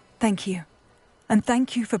 Bickle. Thank you. And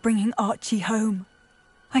thank you for bringing Archie home.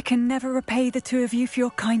 I can never repay the two of you for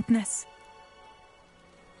your kindness.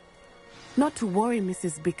 Not to worry,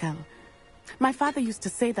 Mrs. Bickle. My father used to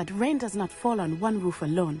say that rain does not fall on one roof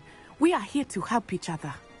alone. We are here to help each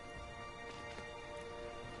other.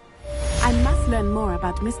 I must learn more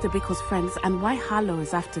about Mr. Bickle's friends and why Harlow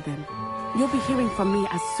is after them. You'll be hearing from me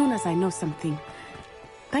as soon as I know something.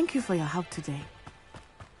 Thank you for your help today.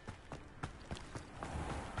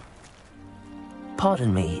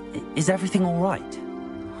 Pardon me, is everything all right?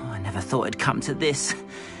 I never thought it'd come to this.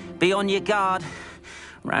 Be on your guard.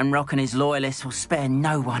 Ranrock and his loyalists will spare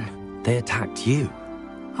no one. They attacked you.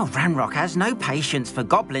 Oh, Ranrock has no patience for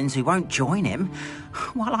goblins who won't join him.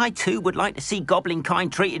 While I too would like to see goblin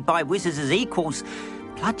kind treated by wizards as equals,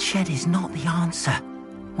 bloodshed is not the answer.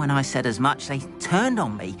 When I said as much, they turned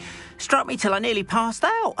on me, struck me till I nearly passed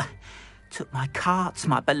out. Took my carts,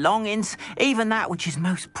 my belongings, even that which is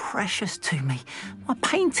most precious to me, my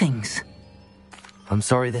paintings. I'm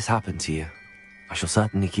sorry this happened to you. I shall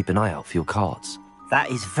certainly keep an eye out for your carts. That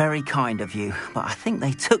is very kind of you, but I think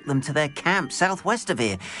they took them to their camp southwest of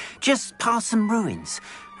here, just past some ruins.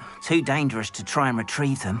 Too dangerous to try and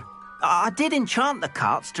retrieve them. I did enchant the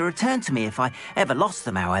carts to return to me if I ever lost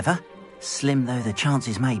them, however. Slim though the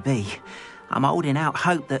chances may be, I'm holding out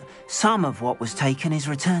hope that some of what was taken is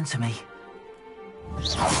returned to me.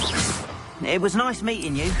 It was nice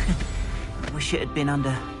meeting you. I wish it had been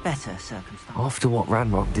under better circumstances. After what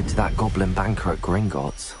Ranrock did to that goblin banker at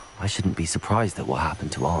Gringotts, I shouldn't be surprised at what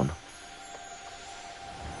happened to Arn.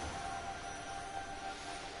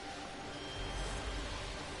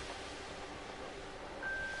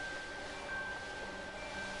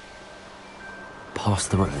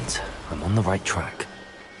 Past the ruins. I'm on the right track.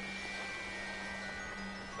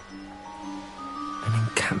 An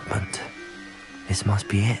encampment. This must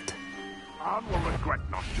be it. Arn will regret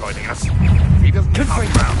not joining us. If he doesn't come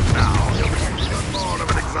round now, he'll be even more of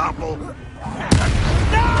an example.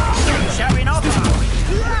 No! Showing off, are we?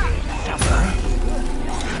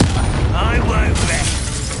 I won't rest.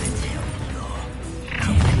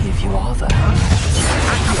 How many of you are there?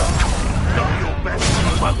 Not your best.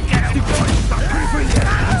 Well, get out.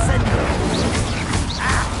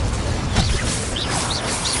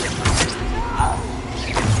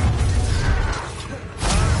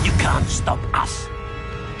 You can't stop us.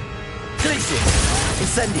 Glacius,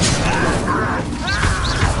 Incendio.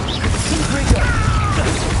 Intrigo.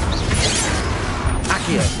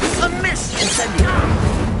 Accio. A miss. Incendio.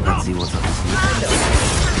 Let's see what's up this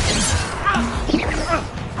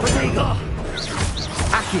Protego.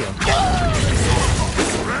 Accio.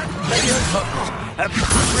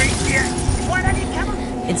 Why don't you come on?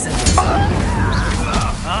 Incendio.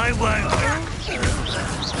 I won't.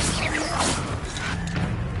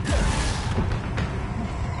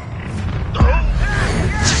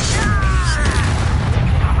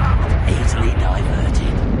 Easily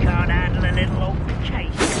diverted. Can't handle a little open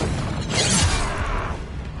case.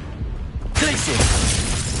 Glacius.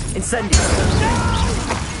 Incendio.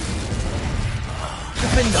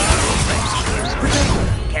 Defender.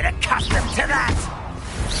 Get accustomed to that.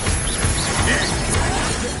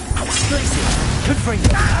 Glacius.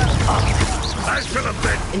 Confringo. I should have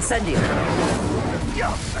been. Incendio.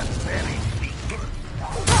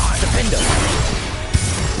 Defender.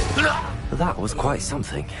 That was quite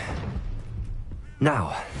something.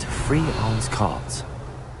 Now, to free Arn's cards.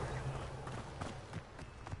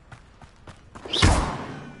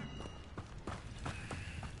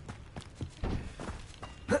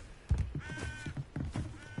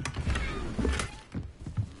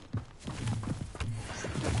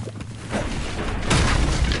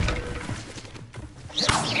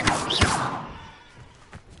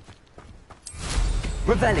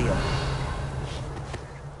 Revelio.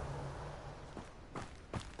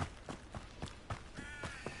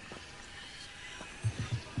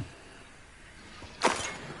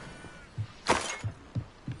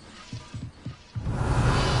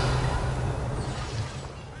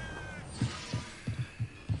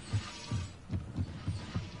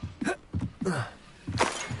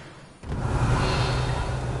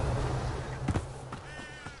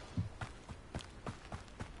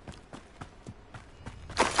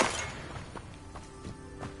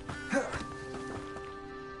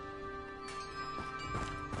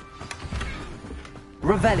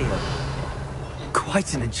 Revelio.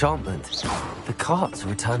 Quite an enchantment. The carts are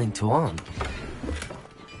returning to Arn.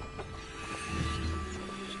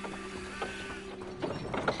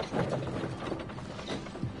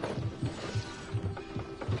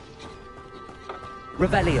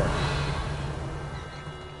 Revelio.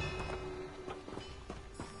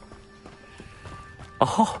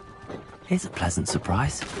 Oh, here's a pleasant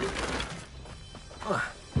surprise.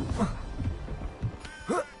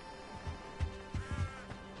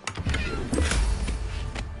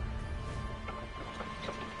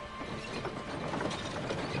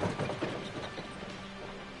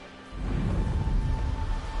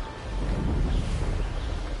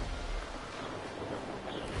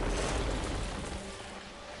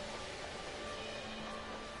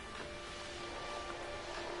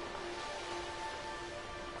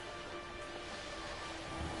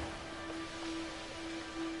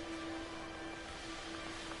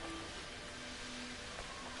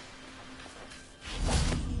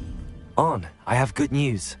 Arn, I have good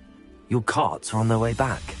news. Your carts are on their way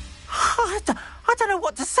back. I don't know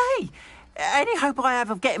what to say. Any hope I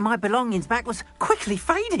have of getting my belongings back was quickly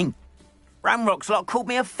fading. Ramrock's lot called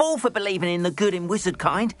me a fool for believing in the good in wizard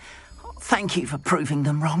kind. Thank you for proving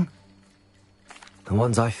them wrong. The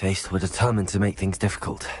ones I faced were determined to make things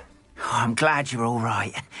difficult. Oh, I'm glad you're all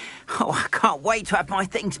right. Oh, I can't wait to have my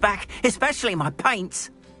things back, especially my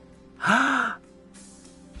paints.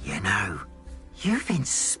 You know, you've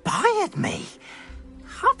inspired me.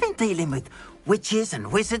 I've been dealing with witches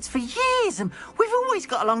and wizards for years, and we've always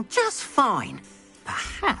got along just fine.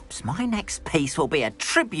 Perhaps my next piece will be a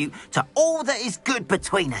tribute to all that is good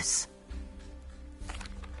between us.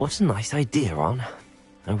 What a nice idea, Arn.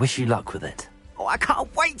 I wish you luck with it. Oh, I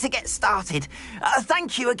can't wait to get started.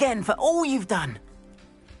 Thank you again for all you've done.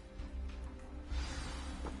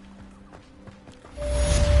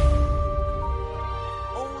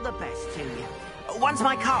 All the best to you. Once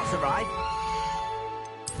my carts arrive...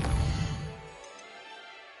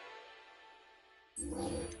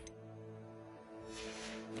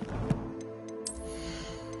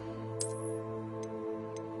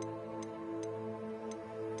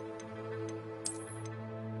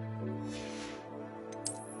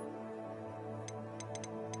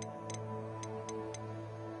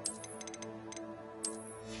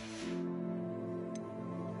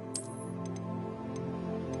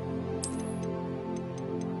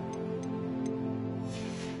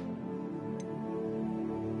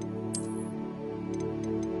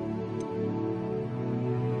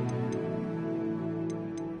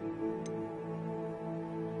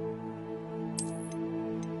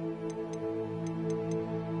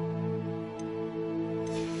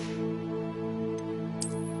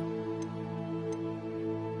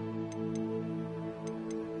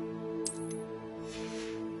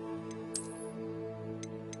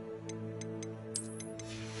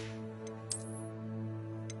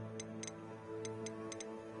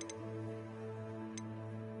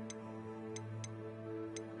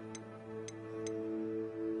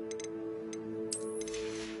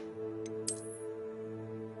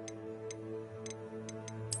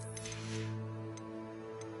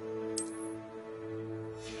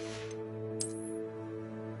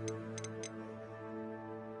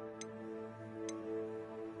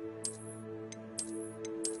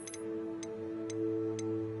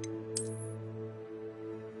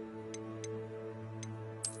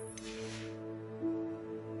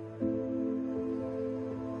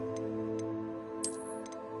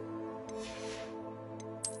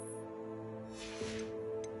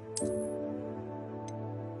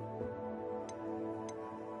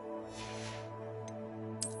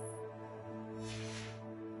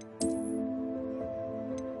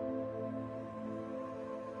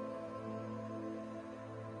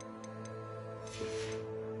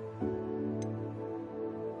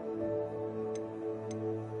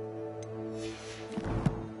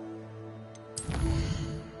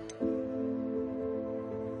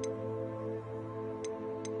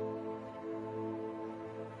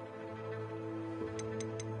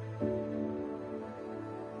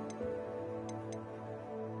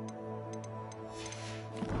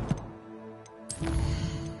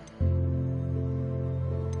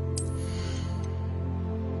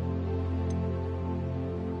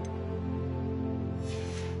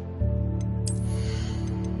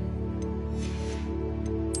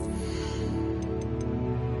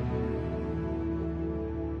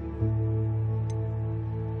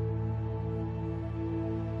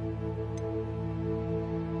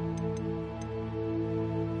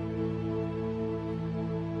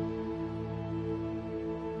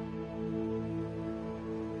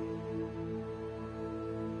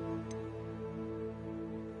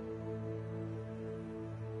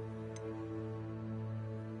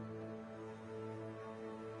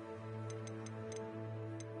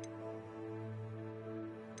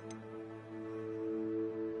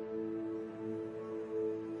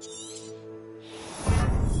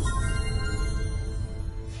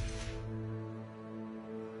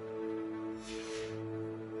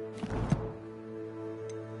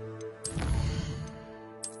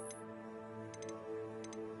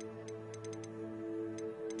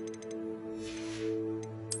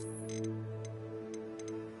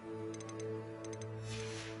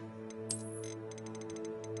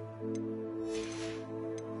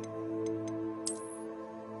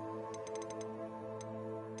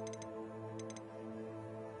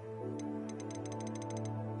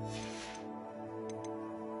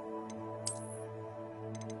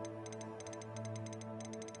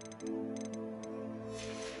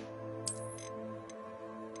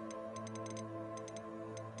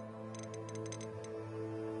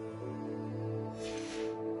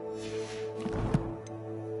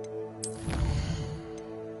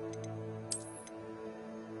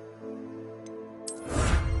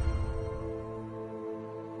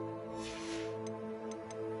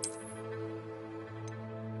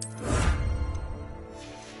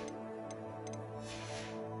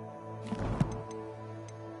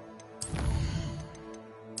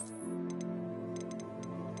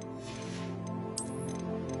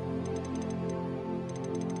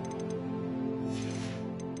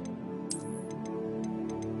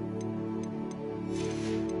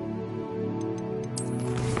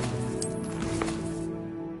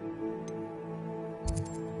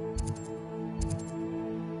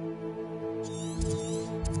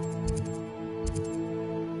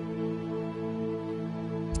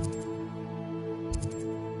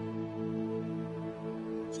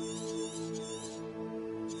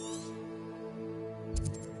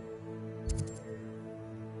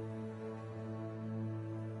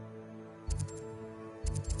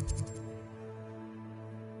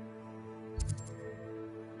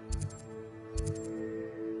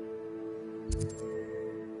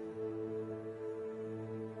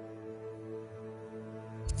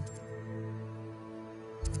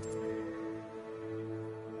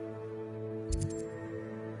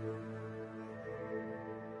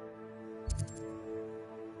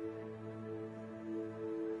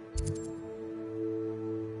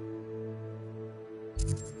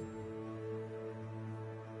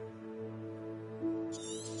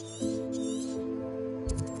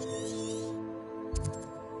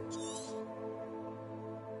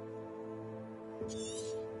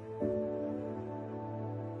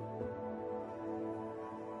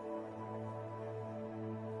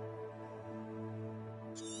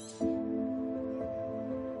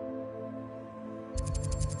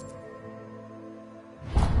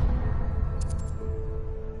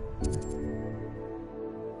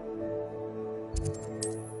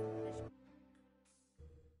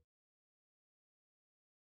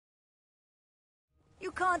 You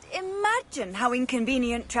can't imagine how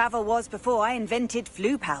inconvenient travel was before I invented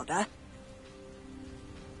flu powder.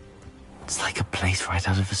 It's like a place right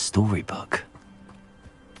out of a storybook.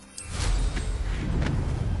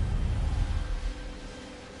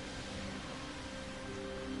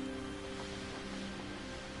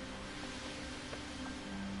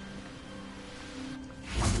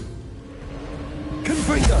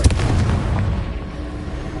 Confringo!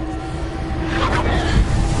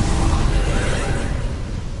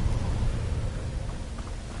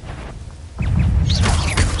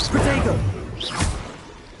 Protego!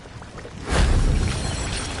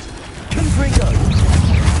 Confringo!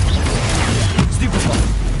 Stupefy!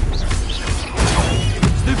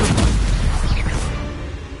 Stupefy!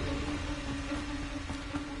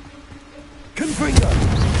 Confringo!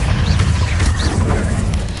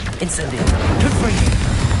 Incendio! Confringo!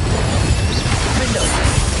 Window!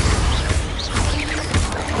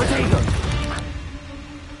 Protego!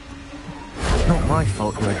 Not my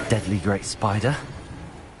fault you're a deadly great spider.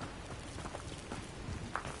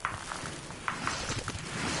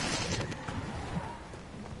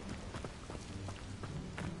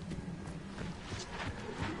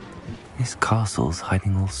 This castle's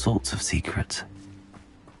hiding all sorts of secrets.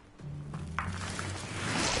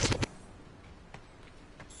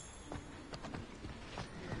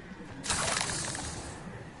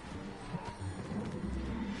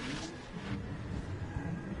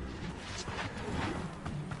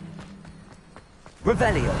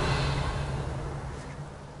 Revelio!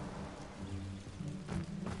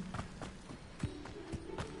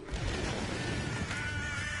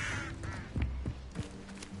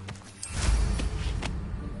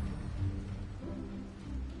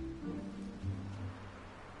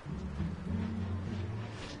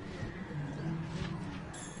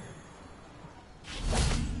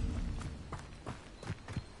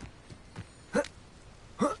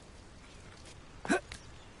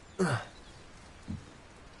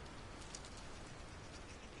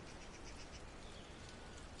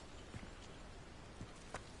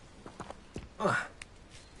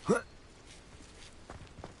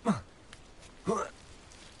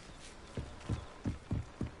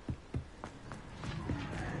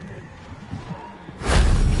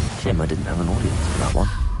 Shame I didn't have an audience for that one.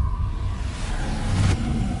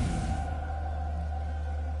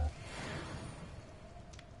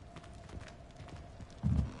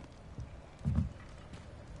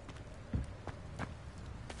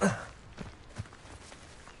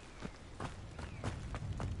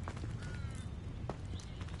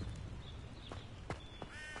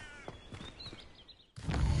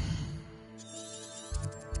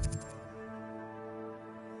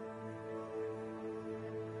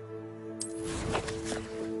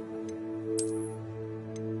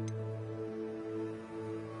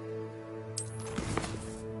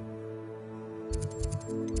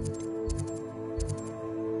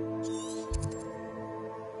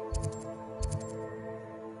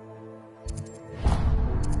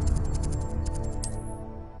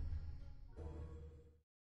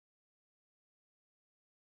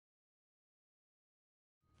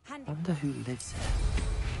 Wonder who lives here.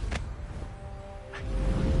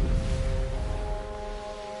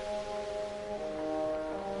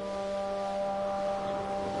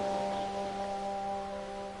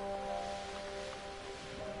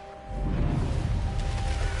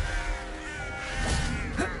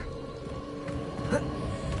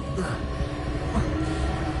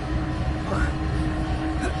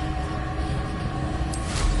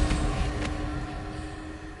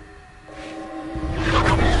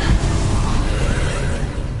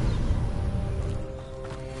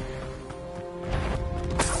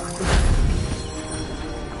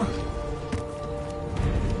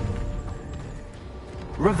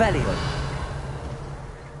 Revelio.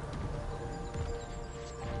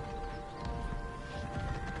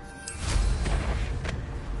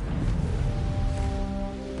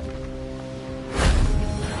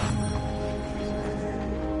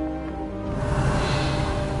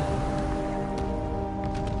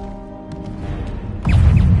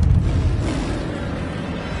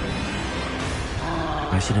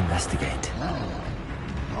 I should investigate.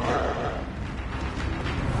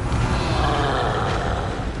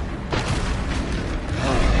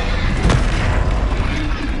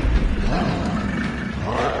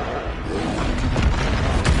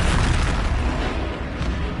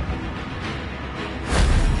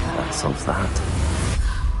 That solves that.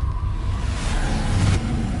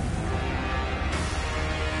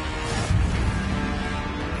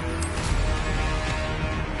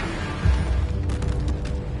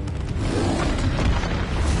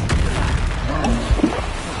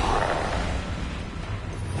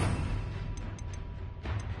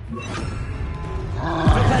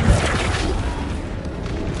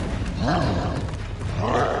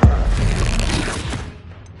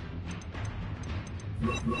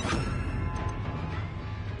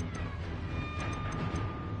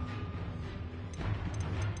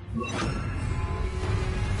 Confringo!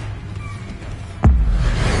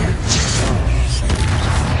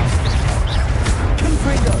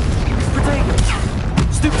 Protego!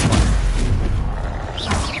 Stupid!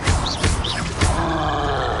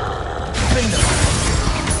 Finger!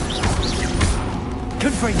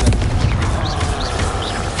 Confringo!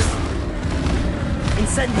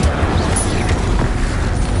 Incendio!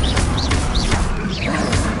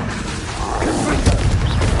 Confringo!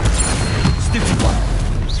 Stupid one!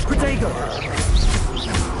 Protego!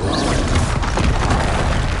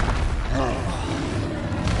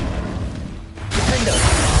 Defendo!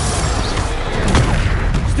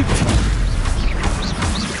 Stupid one!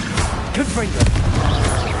 Confringo!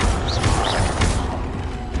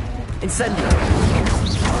 Incendio!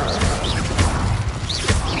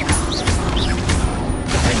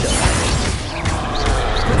 Defendo!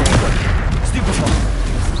 Protego! Stupid one!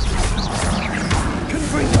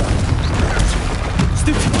 Confringo!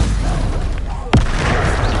 Stupid one!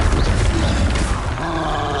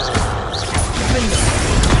 Defendo!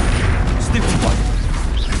 Stupid one!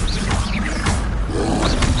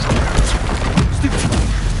 Stupid one!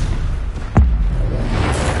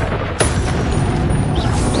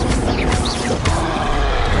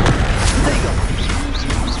 Protego!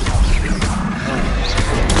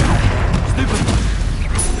 Stupid one!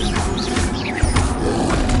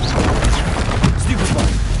 Stupid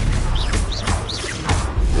one!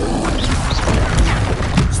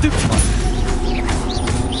 Stupid one!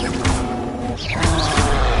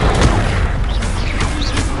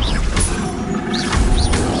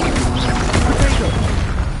 Protego!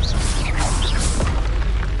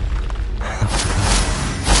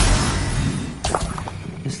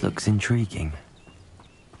 This looks intriguing.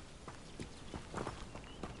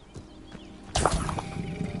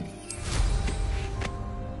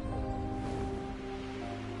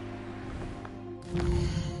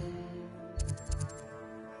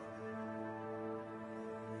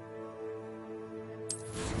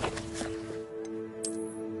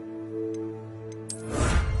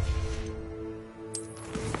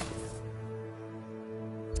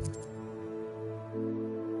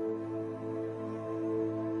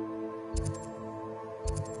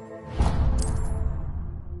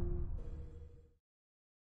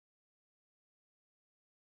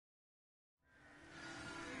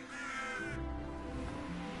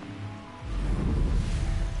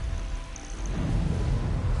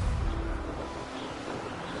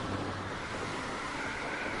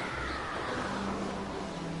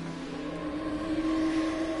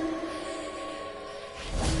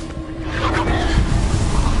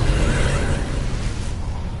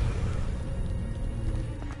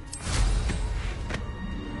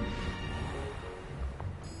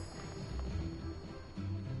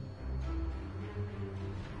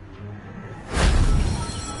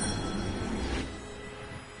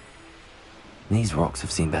 These rocks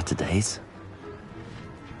have seen better days.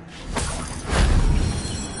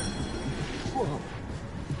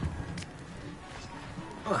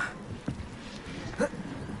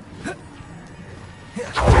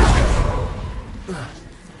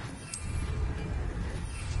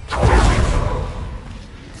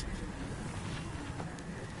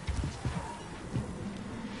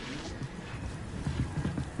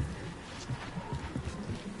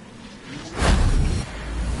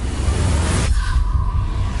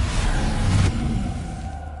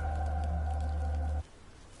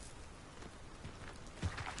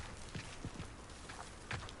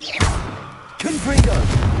 Confringo!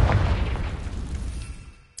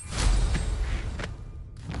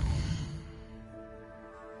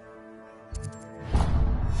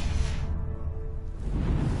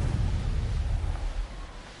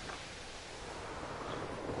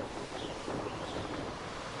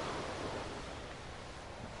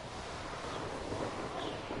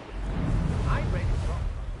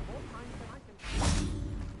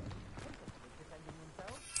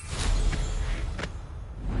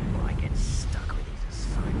 I get stuck with these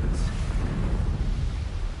assignments.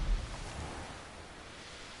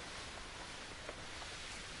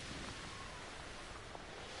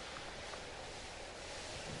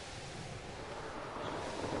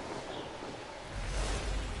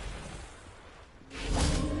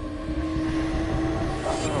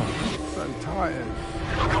 So tired.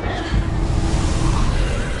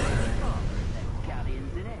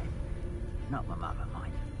 Galleons in it. Not my mother,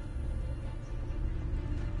 mind.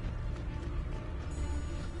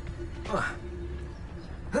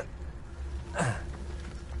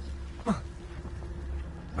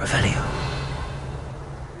 Revelio.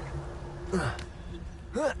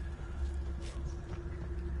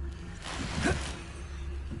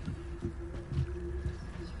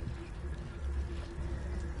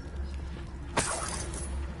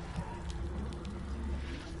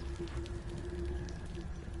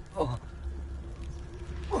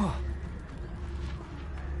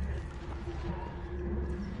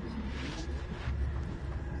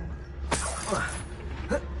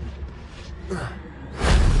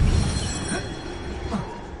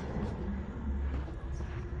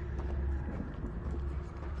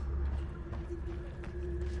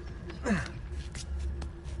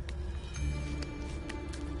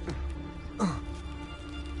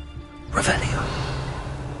 Revelio.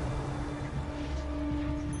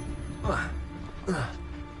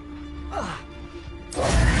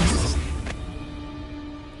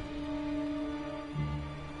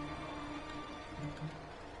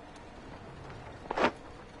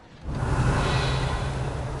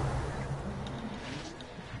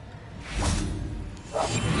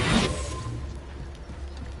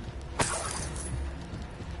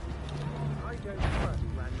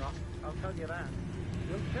 I'll tell you that.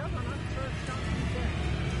 You'll tell on us first time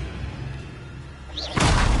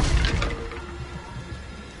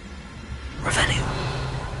Revelio.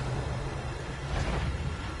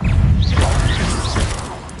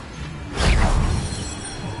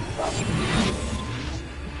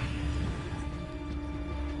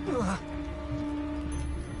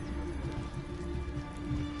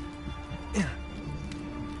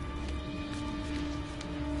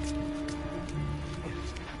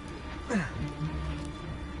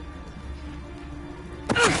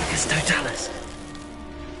 Totalis.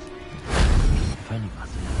 If only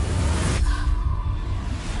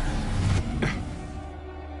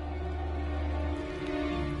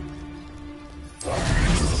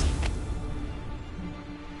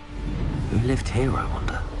Who lived here, I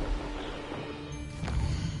wonder?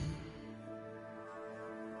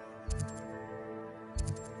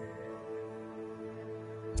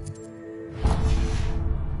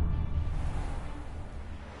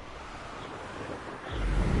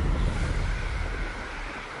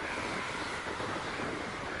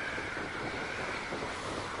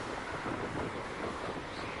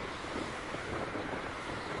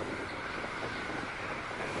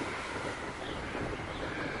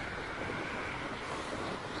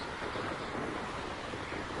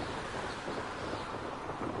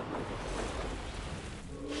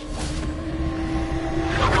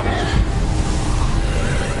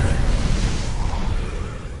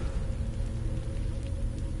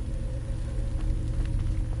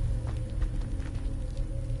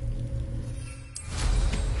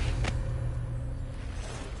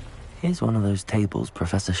 Here's one of those tables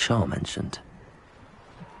Professor Shaw mentioned.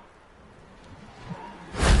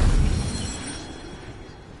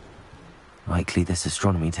 Likely this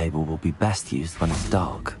astronomy table will be best used when it's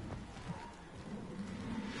dark.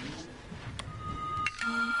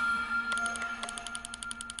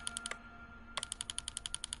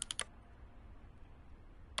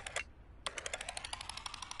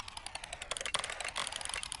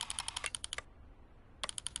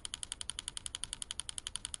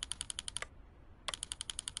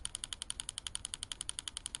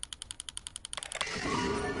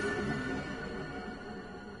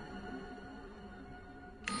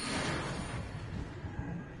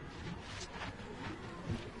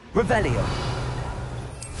 Revelio.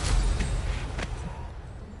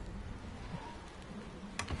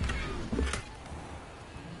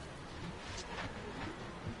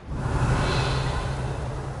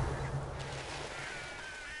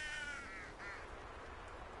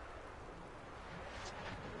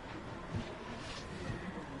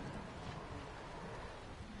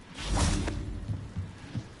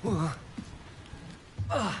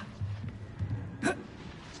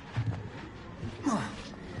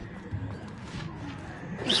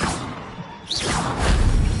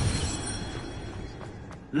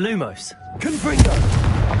 Lumos. Confringo.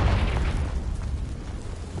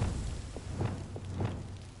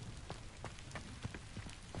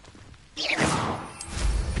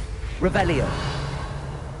 Revelio.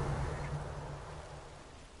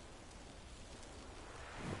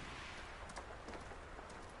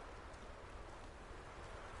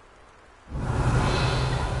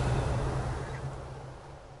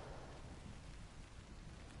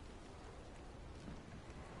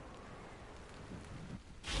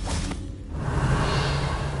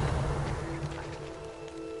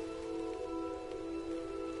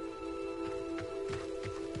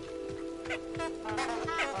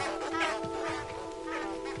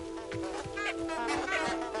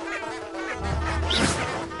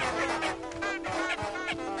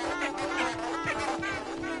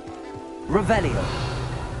 Revelio.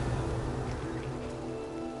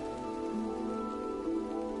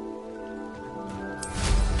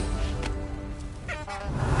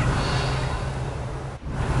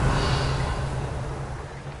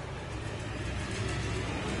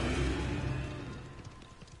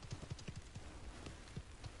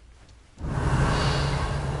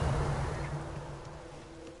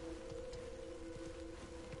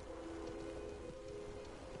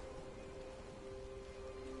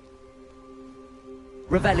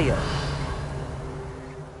 Revelio.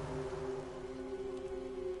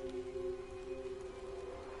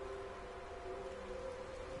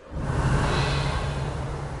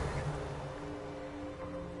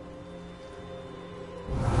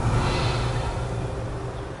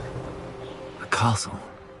 castle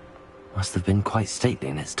must have been quite stately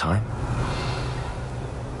in its time.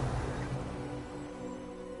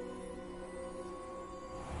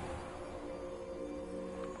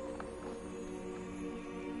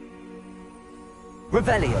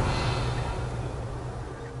 Revelio.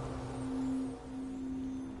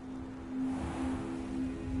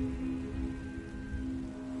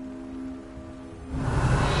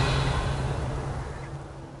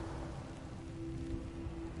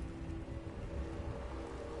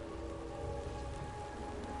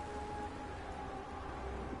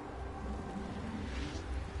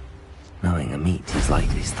 Knowing a meat, he's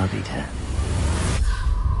likely studied here.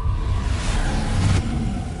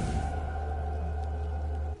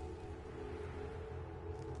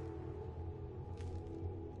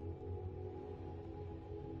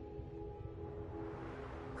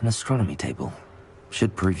 An astronomy table.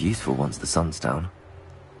 Should prove useful once the sun's down.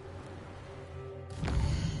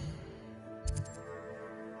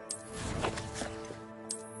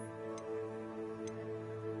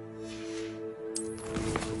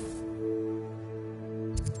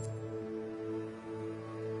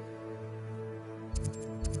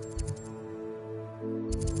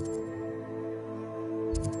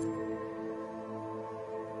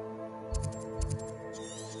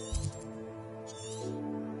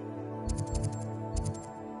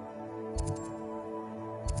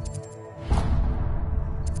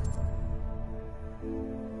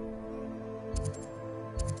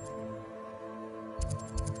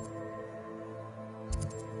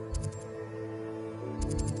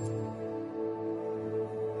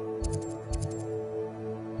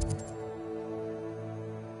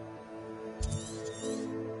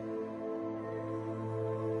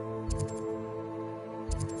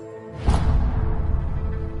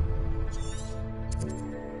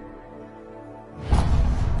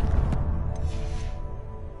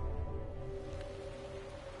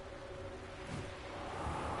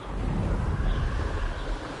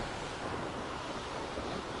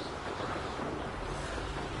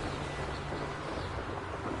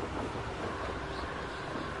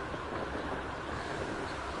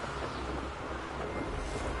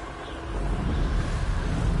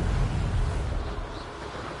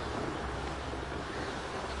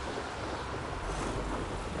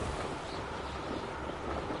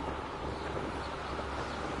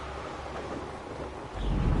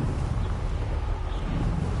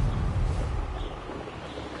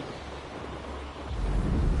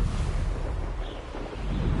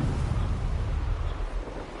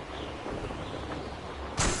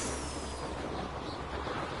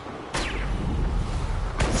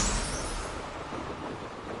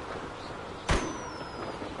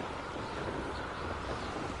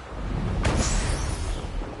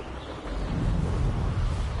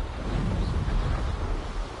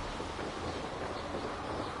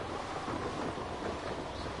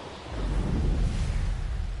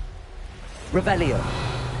 Revelio.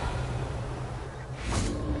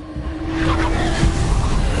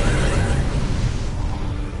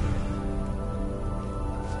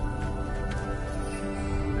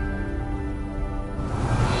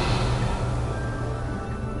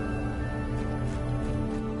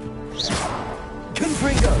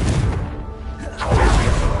 Confringo.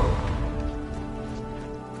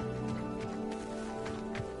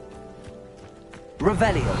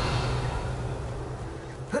 Revelio.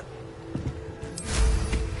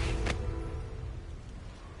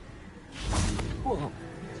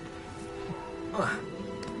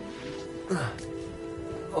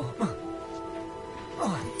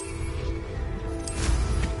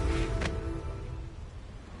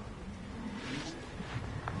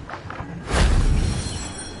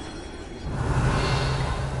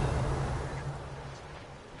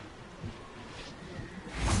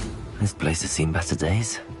 This place has seen better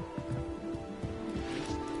days.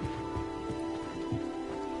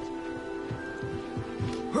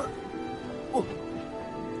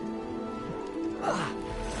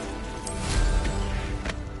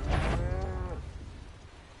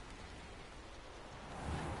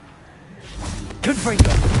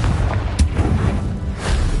 Confringo.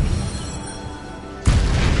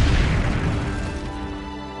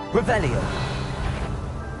 Revelio.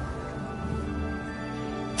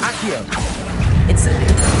 Accio.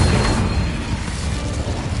 Incendio.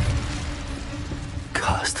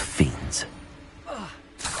 Cursed fiends.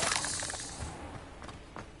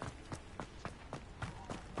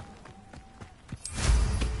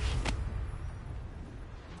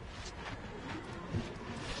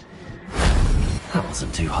 That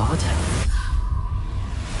wasn't too hard.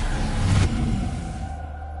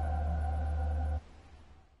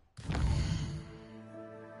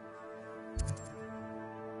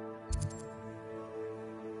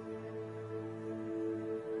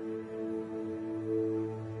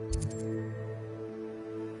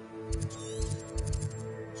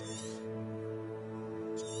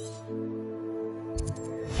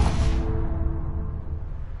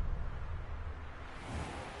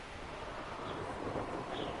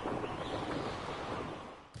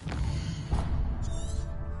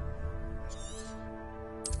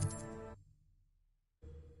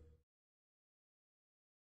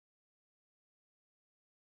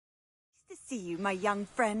 see you, my young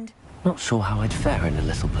friend. Not sure how I'd fare in a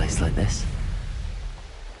little place like this.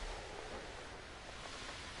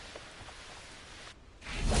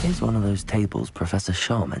 Here's one of those tables Professor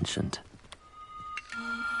Shaw mentioned.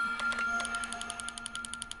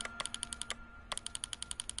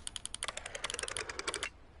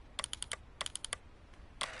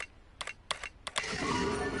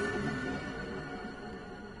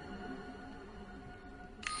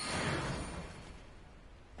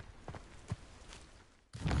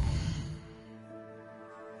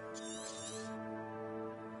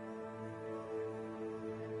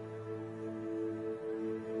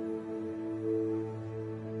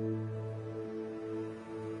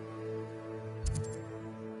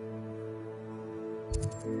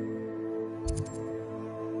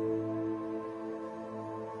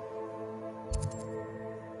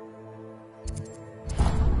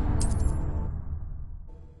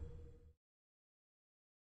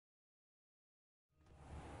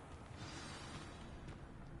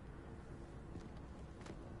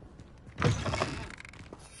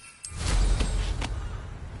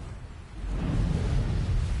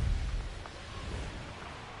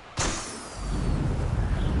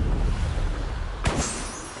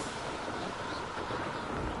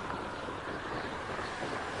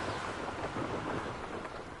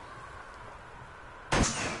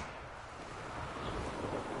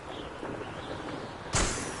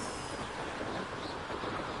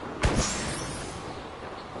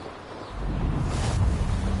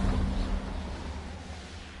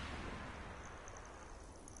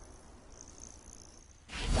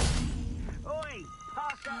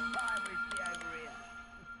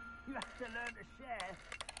 You have to learn to share.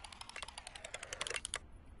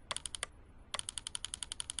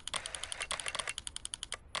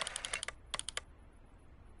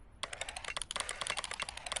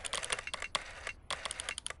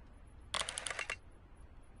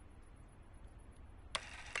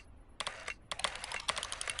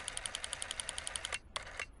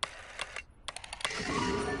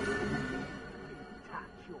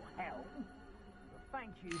 Touch your help. Well,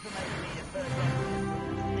 thank you for making me the first one.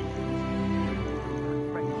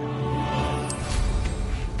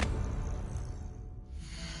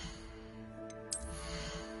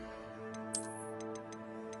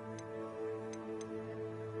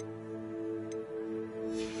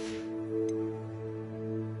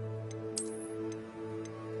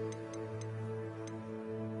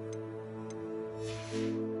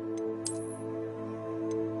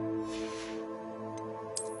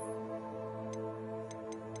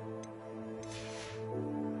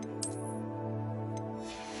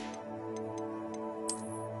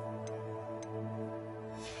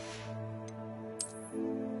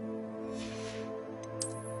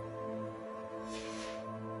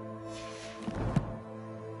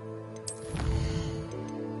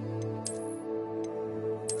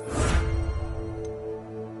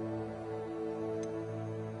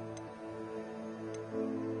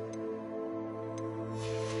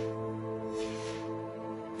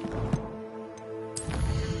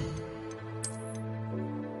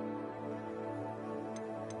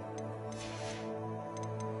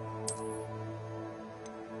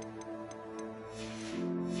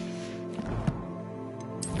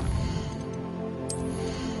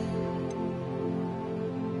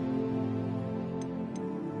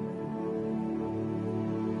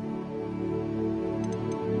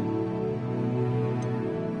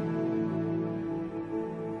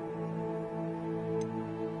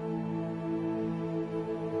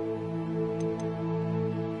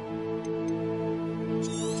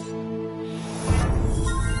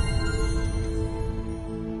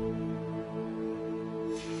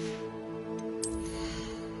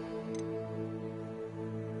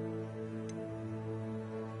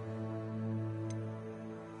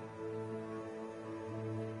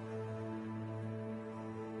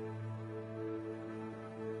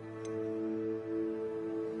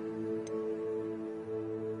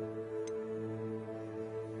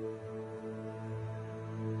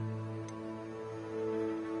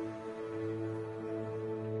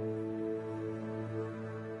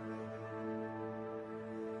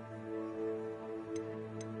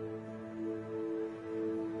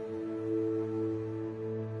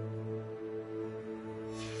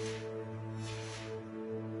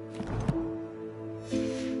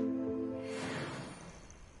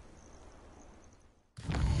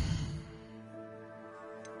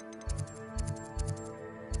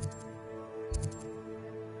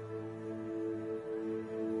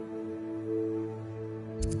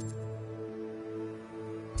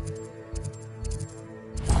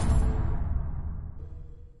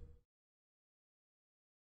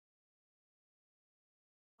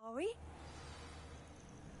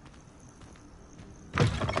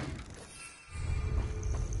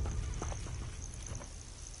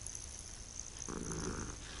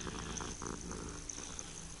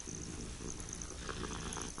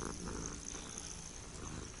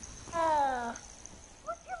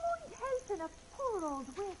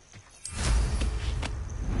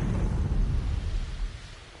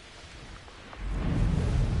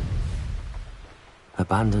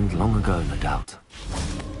 abandoned long ago, no doubt.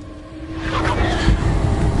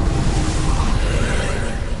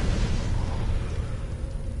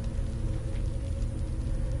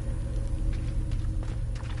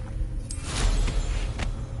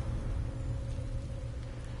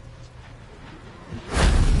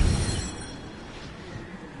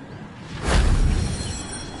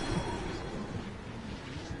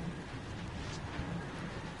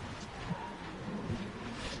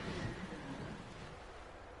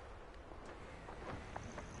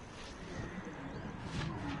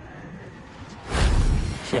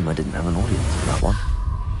 Shame I didn't have an audience for that one.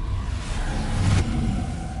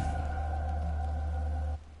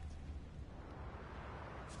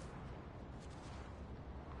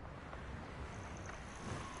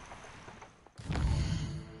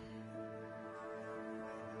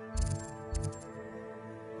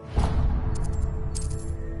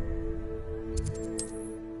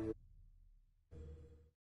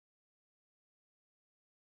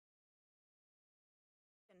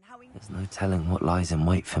 There's no telling what lies in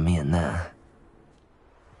wait for me in there.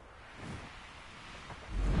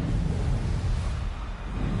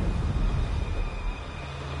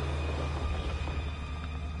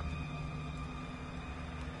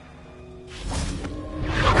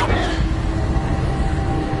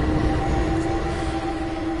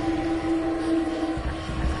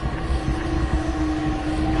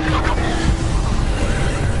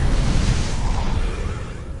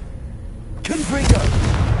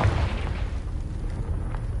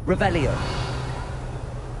 Revelio.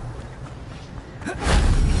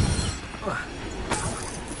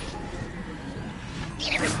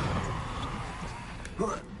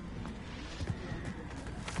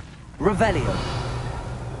 Revelio.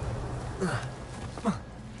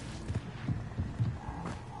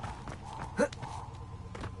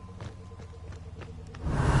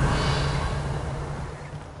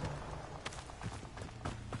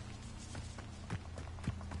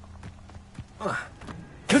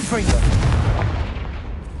 Confringo.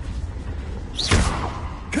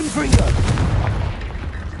 Confringo.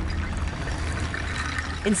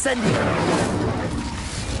 Incendio.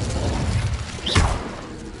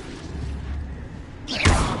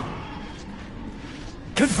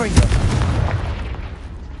 Confringo.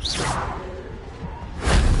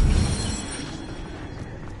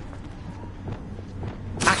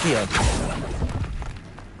 Accio.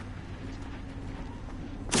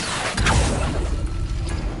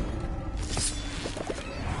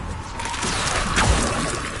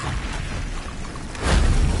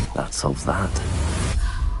 That solves that.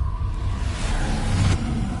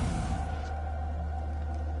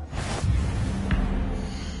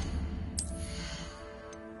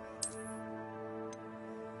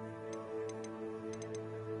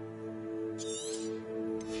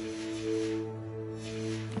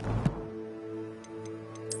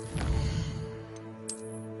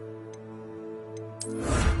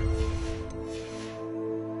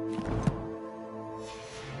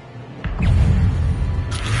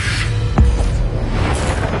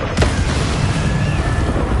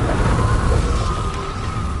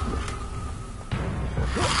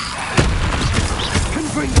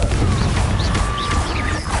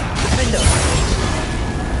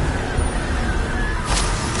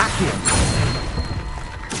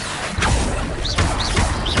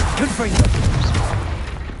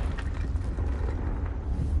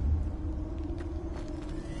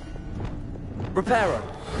 Reparo.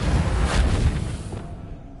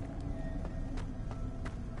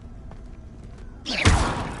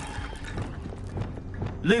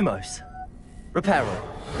 Lumos. Reparo.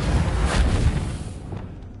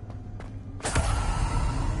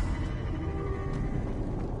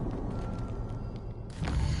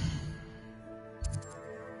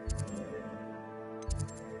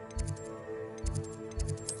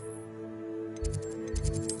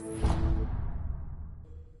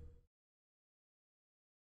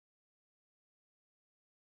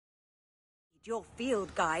 Your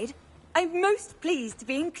field guide. I'm most pleased to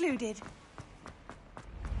be included.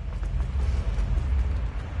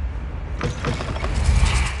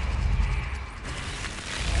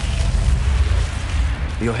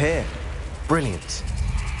 You're here. Brilliant.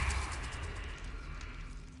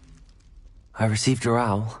 I received your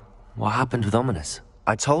owl. What happened with Ominous?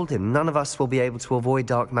 I told him none of us will be able to avoid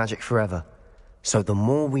dark magic forever. So the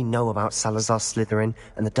more we know about Salazar Slytherin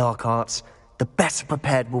and the dark arts, the better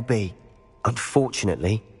prepared we'll be.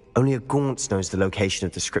 Unfortunately, only a Gaunt knows the location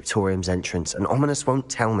of the Scriptorium's entrance, and Ominous won't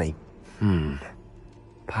tell me.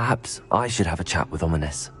 Perhaps I should have a chat with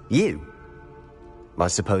Ominous. You? I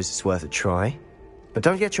suppose it's worth a try. But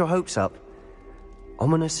don't get your hopes up.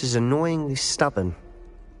 Ominous is annoyingly stubborn.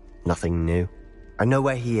 Nothing new. I know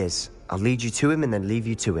where he is. I'll lead you to him and then leave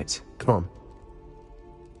you to it. Come on.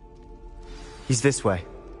 He's this way.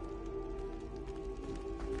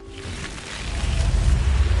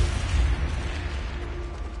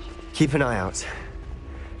 Keep an eye out.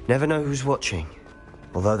 Never know who's watching.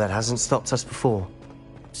 Although that hasn't stopped us before.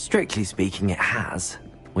 Strictly speaking, it has.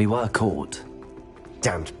 We were caught.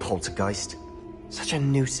 Damned poltergeist. Such a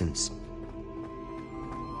nuisance.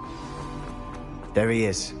 There he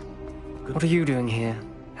is. What are you doing here?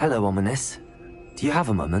 Hello, Ominous. Do you have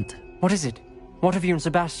a moment? What is it? What have you and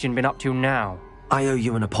Sebastian been up to now? I owe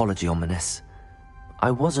you an apology, Ominous. I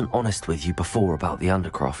wasn't honest with you before about the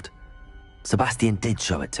Undercroft. Sebastian did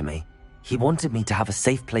show it to me. He wanted me to have a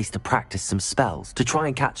safe place to practice some spells, to try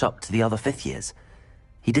and catch up to the other 5th years.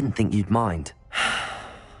 He didn't think you'd mind.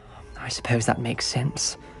 I suppose that makes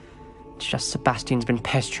sense. It's just Sebastian's been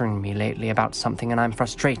pestering me lately about something and I'm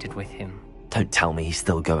frustrated with him. Don't tell me he's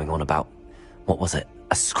still going on about, what was it,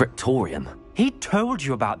 a scriptorium? He told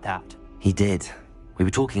you about that. He did. We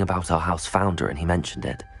were talking about our house founder and he mentioned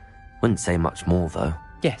it. Wouldn't say much more, though.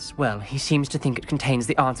 Yes, well, he seems to think it contains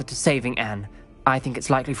the answer to saving Anne. I think it's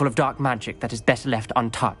likely full of dark magic that is better left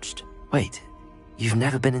untouched. Wait, you've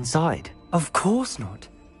never been inside? Of course not.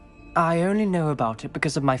 I only know about it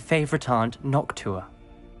because of my favorite aunt, Noctua.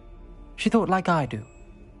 She thought like I do.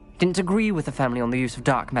 Didn't agree with the family on the use of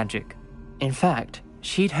dark magic. In fact,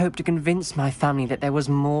 she'd hoped to convince my family that there was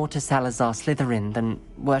more to Salazar Slytherin than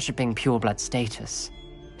worshipping pureblood status.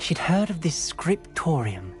 She'd heard of this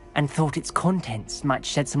scriptorium and thought its contents might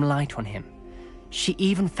shed some light on him. She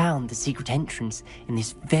even found the secret entrance in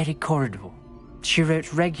this very corridor. She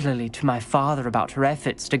wrote regularly to my father about her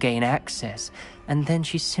efforts to gain access, and then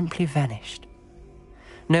she simply vanished.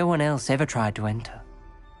 No one else ever tried to enter.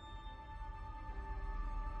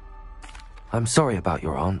 I'm sorry about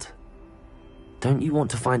your aunt. Don't you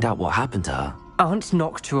want to find out what happened to her? Aunt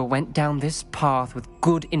Noctua went down this path with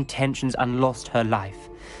good intentions and lost her life.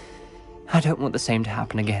 I don't want the same to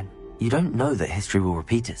happen again. You don't know that history will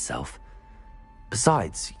repeat itself.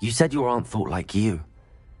 Besides, you said your aunt thought like you.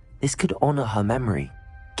 This could honor her memory,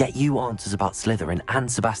 get you answers about Slytherin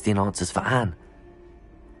and Sebastian answers for Anne.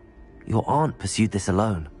 Your aunt pursued this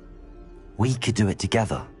alone. We could do it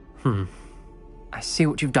together. I see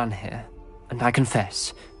what you've done here, and I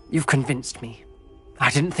confess, you've convinced me.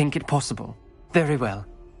 I didn't think it possible. Very well.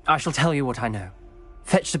 I shall tell you what I know.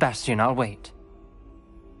 Fetch Sebastian, I'll wait.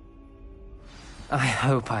 I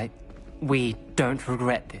hope we don't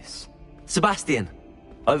regret this. Sebastian!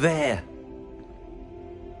 Over here!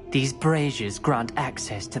 These braziers grant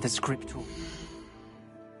access to the scriptorium.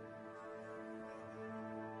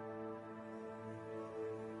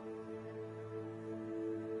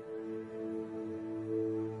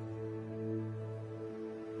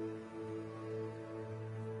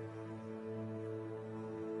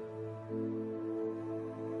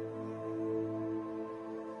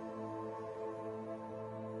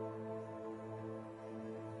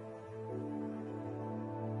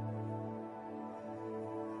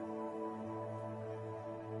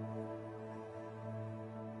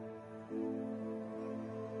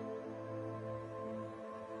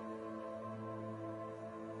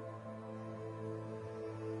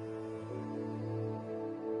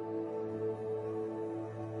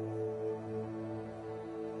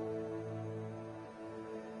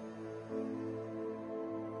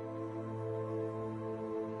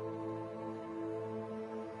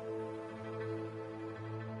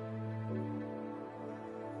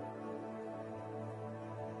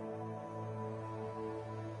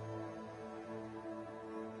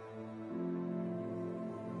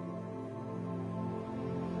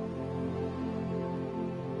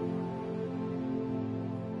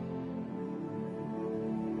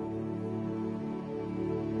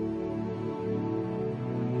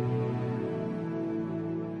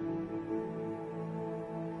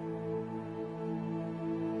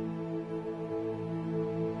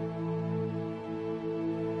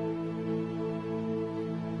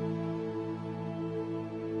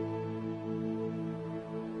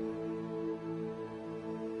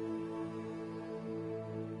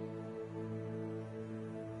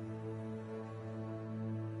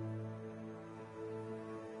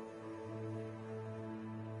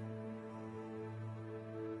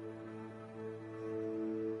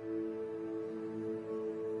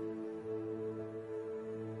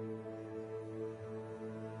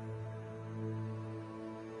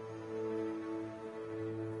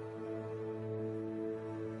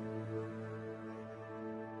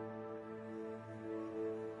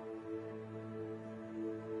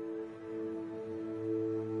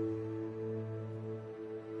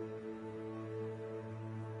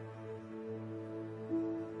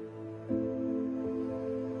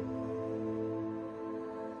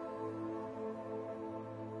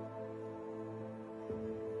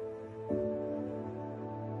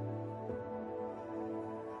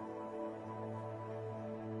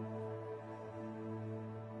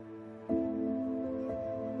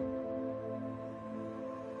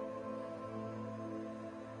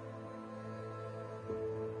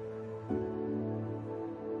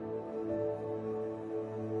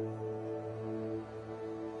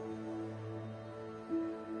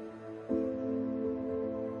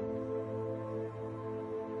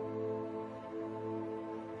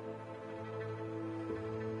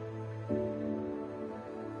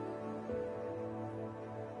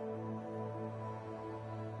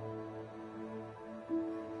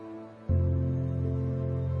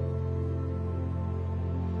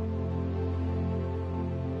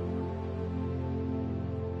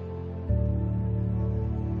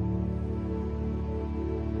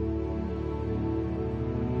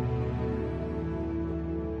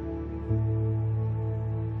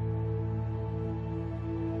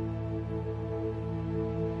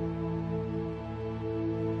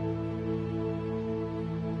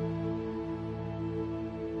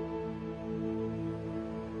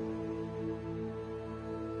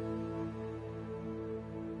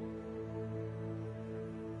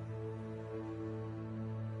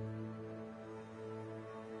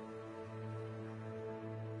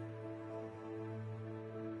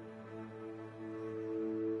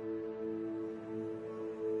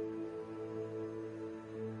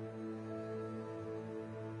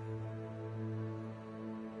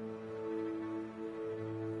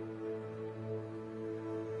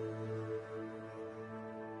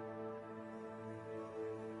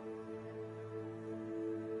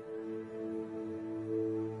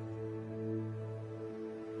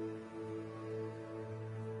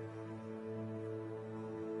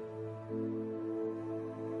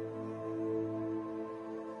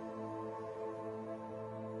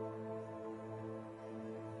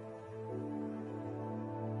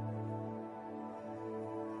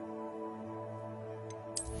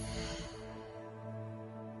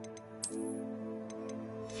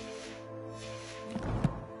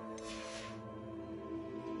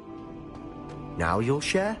 Now you'll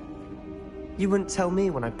share? You wouldn't tell me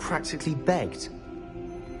when I practically begged.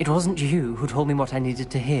 It wasn't you who told me what I needed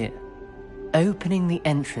to hear. Opening the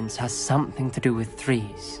entrance has something to do with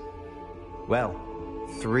threes. Well,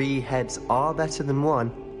 3 heads are better than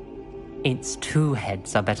 1. It's 2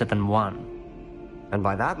 heads are better than 1. And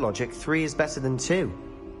by that logic, 3 is better than 2.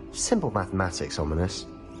 Simple mathematics, Ominous.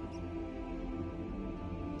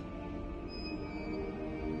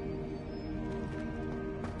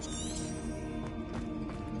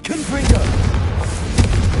 Confringo!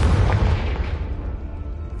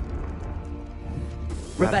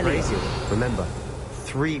 That brazier. Remember,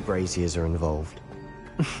 3 braziers are involved.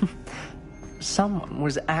 Someone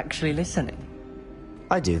was actually listening.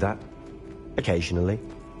 I do that. Occasionally.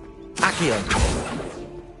 Accio!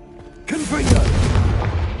 Confringo!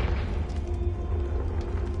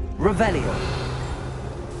 Revelio!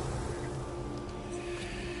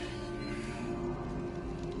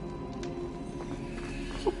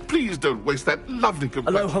 Oh, please don't waste that lovely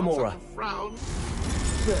complexion. Alohomora. Frown.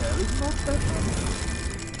 There is not that.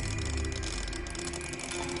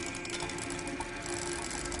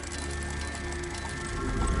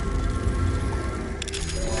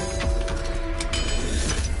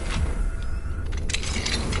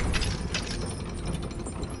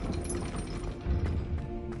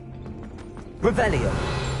 Revelio!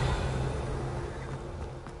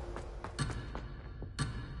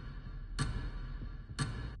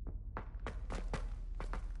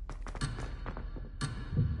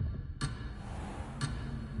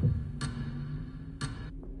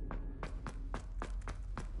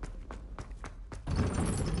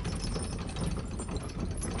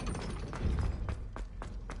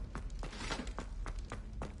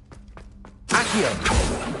 Accio!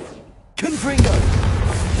 Confringo!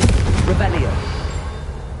 Revelio!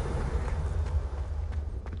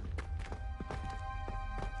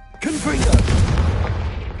 Confringo!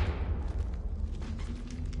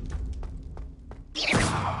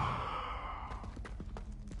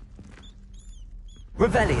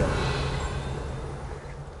 Revelio!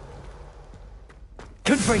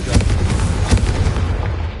 Confringo!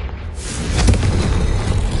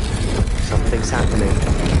 Something's happening.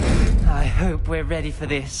 I hope we're ready for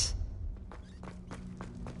this.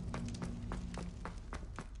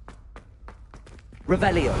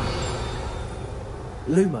 Revelio!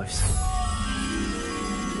 Lumos!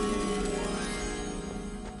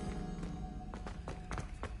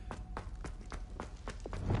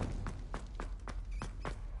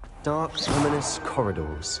 Dark, ominous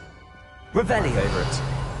corridors. Revelio! Favorite.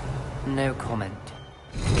 No comment.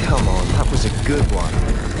 Come on, that was a good one.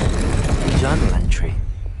 Journal entry.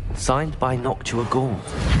 Signed by Noctua Gaunt.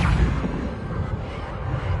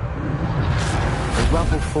 The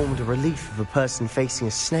rubble formed a relief of a person facing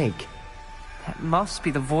a snake. That must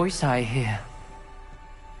be the voice I hear.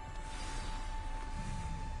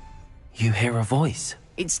 You hear a voice?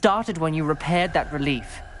 It started when you repaired that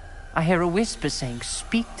relief. I hear a whisper saying,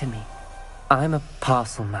 "Speak to me." I'm a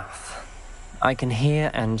parcel mouth. I can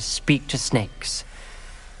hear and speak to snakes.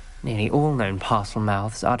 Nearly all known parcel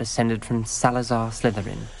mouths are descended from Salazar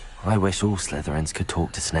Slytherin. I wish all Slytherins could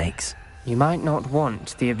talk to snakes. You might not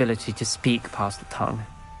want the ability to speak parcel tongue.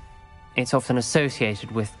 It's often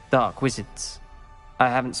associated with dark wizards. I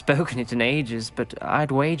haven't spoken it in ages, but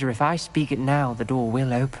I'd wager if I speak it now, the door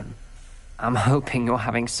will open. I'm hoping you're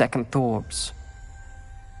having second thoughts.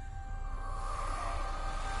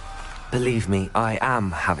 Believe me, I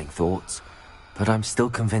am having thoughts, but I'm still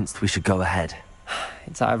convinced we should go ahead.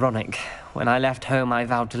 It's ironic. When I left home, I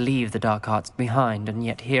vowed to leave the dark arts behind, and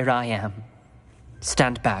yet here I am.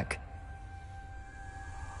 Stand back.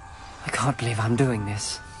 I can't believe I'm doing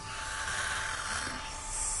this.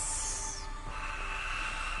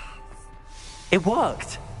 It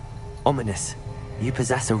worked! Ominous, you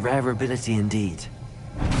possess a rare ability indeed.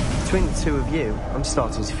 Between the 2 of you, I'm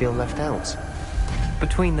starting to feel left out.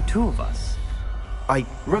 Between the 2 of us?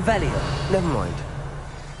 Revelio! Never mind.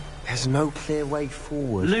 There's no clear way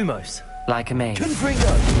forward. Lumos! Like a maid.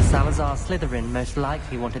 Confringo! Salazar Slytherin most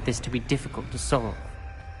likely wanted this to be difficult to solve.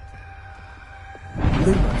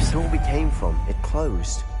 Lumos, where we came from, it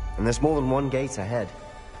closed. And there's more than one gate ahead.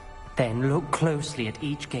 Then look closely at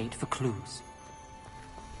each gate for clues.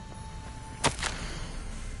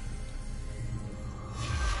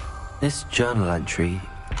 This journal entry,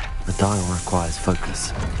 the dial requires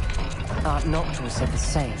focus. Art Noctua said the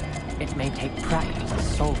same. It may take practice to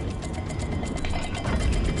solve it.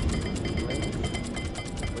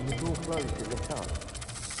 When the door closed, it lit up.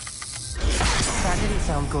 That didn't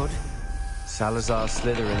sound good. Salazar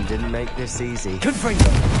Slytherin didn't make this easy. Confringo!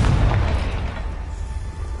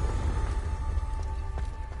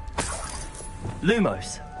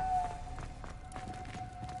 Lumos.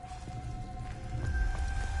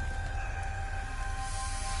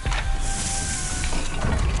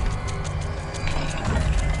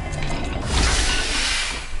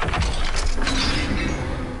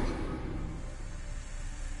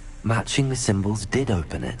 Matching the symbols did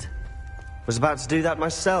open it. Was about to do that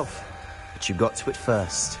myself, but you got to it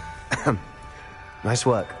first. Nice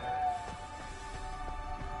work.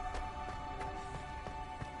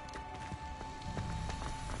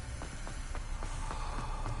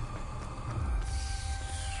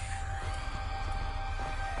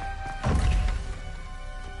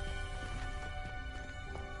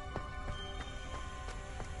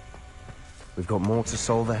 We've got more to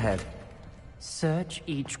solve ahead. Search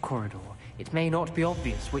each corridor. It may not be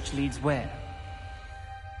obvious which leads where.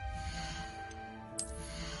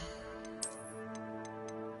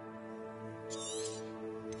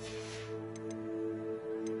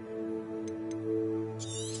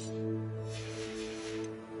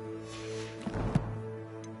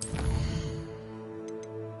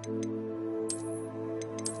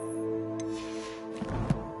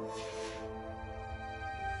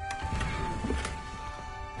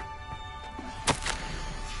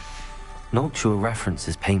 Noctua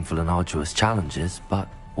references painful and arduous challenges, but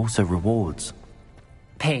also rewards.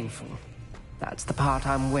 Painful. That's the part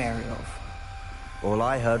I'm wary of. All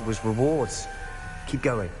I heard was rewards. Keep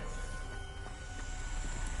going.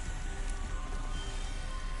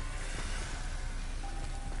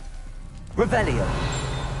 Revelio.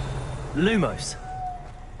 Lumos.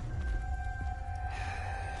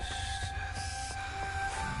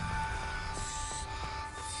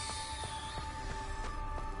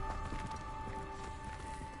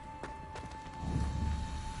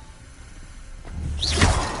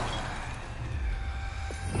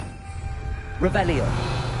 Revelio.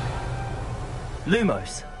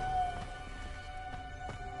 Lumos.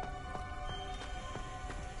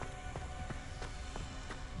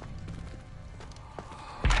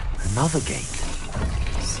 Another gate.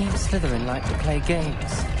 Seems Slytherin like to play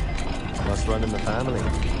games. Must run in the family.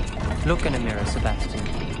 Look in a mirror, Sebastian.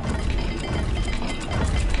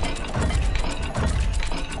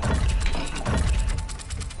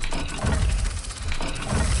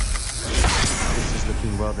 This is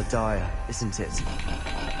looking rather dire, isn't it?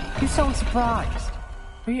 You sound surprised.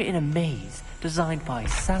 We're in a maze designed by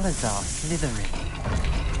Salazar Slytherin.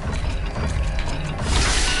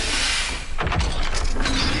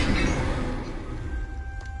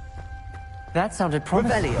 That sounded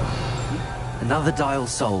promising. Revelio. Another dial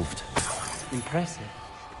solved. Impressive.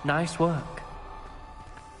 Nice work.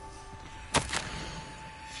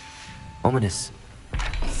 Ominous.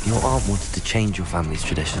 Your aunt wanted to change your family's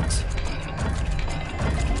traditions.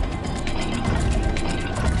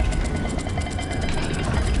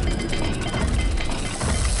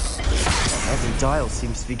 Every dial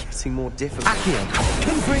seems to be getting more difficult. Accio,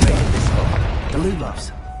 who bring it this far? The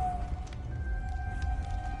Lumos.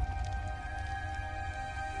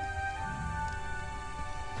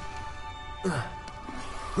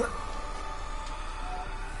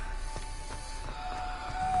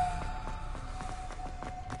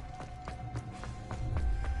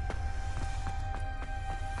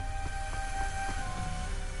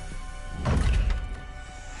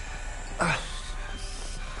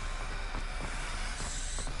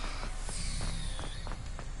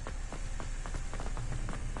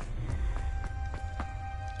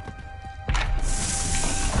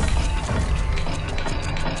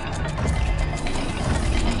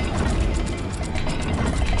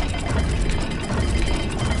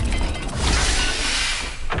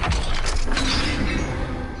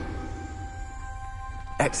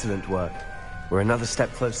 Excellent work. We're another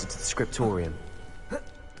step closer to the scriptorium.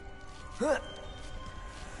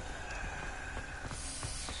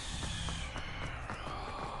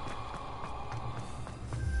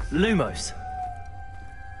 Lumos.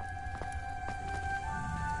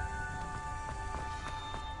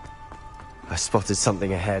 I spotted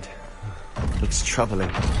something ahead. Looks troubling.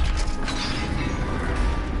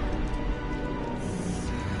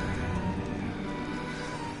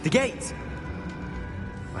 The gate!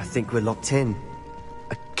 I think we're locked in.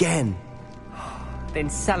 Again! Then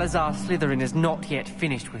Salazar Slytherin is not yet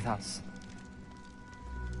finished with us.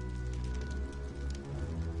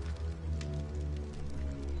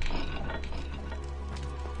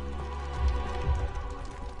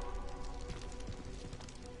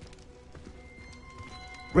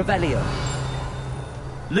 Revelio.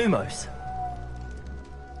 Lumos.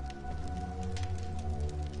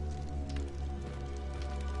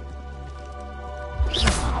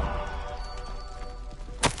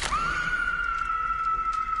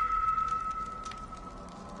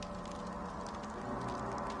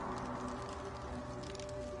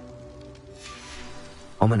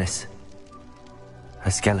 Ominous.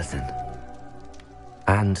 A skeleton.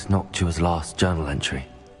 And Noctua's last journal entry.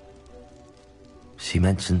 She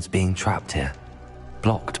mentions being trapped here,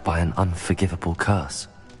 blocked by an unforgivable curse.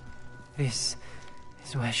 This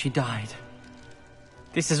is where she died.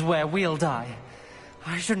 This is where we'll die.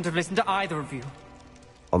 I shouldn't have listened to either of you.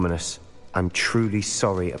 Ominous, I'm truly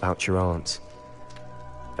sorry about your aunt.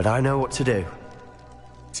 But I know what to do.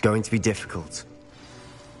 It's going to be difficult.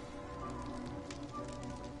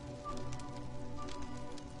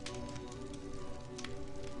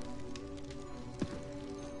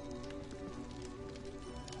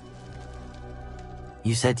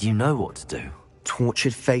 You said you know what to do.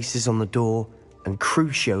 Tortured faces on the door, and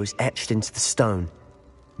Crucios etched into the stone.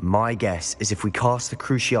 My guess is if we cast the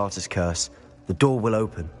Cruciatus curse, the door will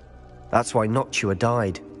open. That's why Noctua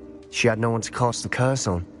died. She had no one to cast the curse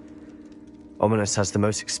on. Ominous has the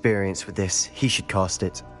most experience with this. He should cast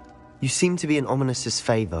it. You seem to be in Ominous's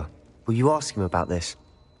favor. Will you ask him about this?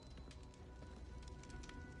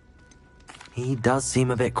 He does seem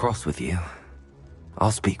a bit cross with you.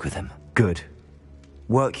 I'll speak with him. Good.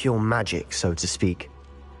 Work your magic, so to speak.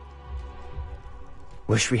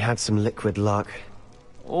 Wish we had some liquid luck.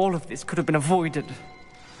 All of this could have been avoided.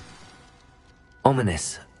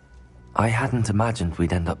 Ominous. I hadn't imagined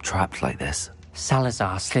we'd end up trapped like this.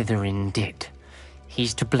 Salazar Slytherin did.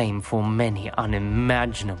 He's to blame for many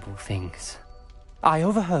unimaginable things. I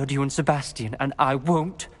overheard you and Sebastian, and I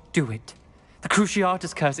won't do it. The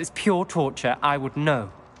Cruciatus curse is pure torture, I would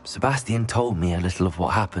know. Sebastian told me a little of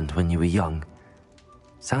what happened when you were young.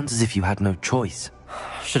 Sounds as if you had no choice.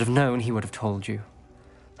 Should have known he would have told you.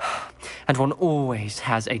 And one always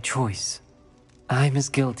has a choice. I'm as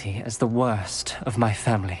guilty as the worst of my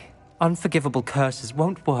family. Unforgivable curses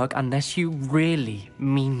won't work unless you really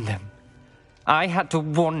mean them. I had to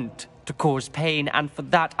want to cause pain, and for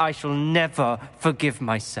that I shall never forgive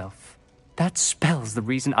myself. That spells the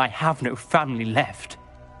reason I have no family left.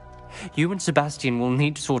 You and Sebastian will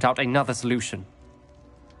need to sort out another solution.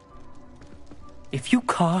 If you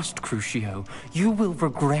cast Crucio, you will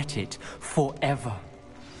regret it forever.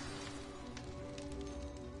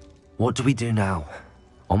 What do we do now?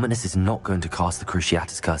 Ominous is not going to cast the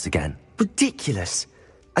Cruciatus curse again. Ridiculous!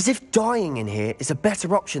 As if dying in here is a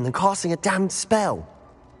better option than casting a damned spell.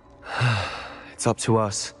 It's up to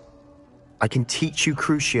us. I can teach you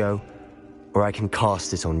Crucio, or I can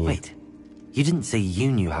cast it on you. Wait, you didn't say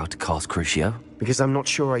you knew how to cast Crucio? Because I'm not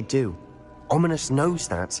sure I do. Ominous knows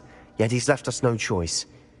that, yet he's left us no choice.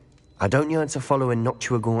 I don't yearn to follow in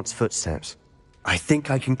Noctua Gaunt's footsteps. I think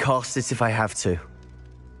I can cast it if I have to.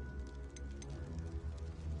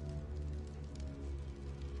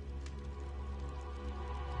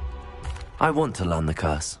 I want to learn the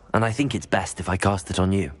curse, and I think it's best if I cast it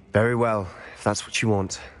on you. Very well, if that's what you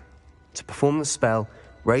want. To perform the spell,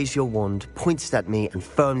 raise your wand, point it at me, and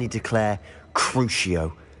firmly declare,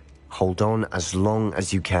 Crucio. Hold on as long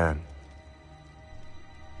as you can.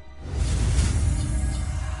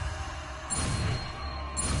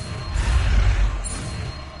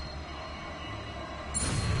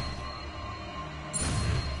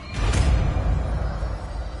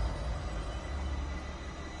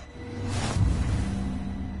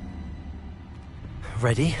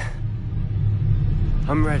 Ready?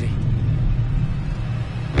 I'm ready.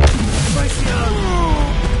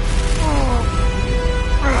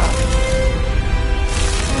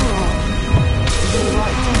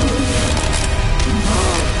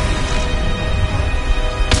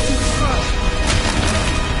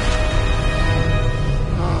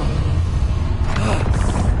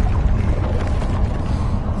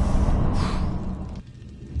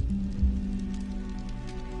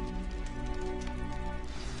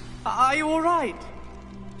 Are you all right?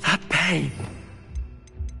 That pain.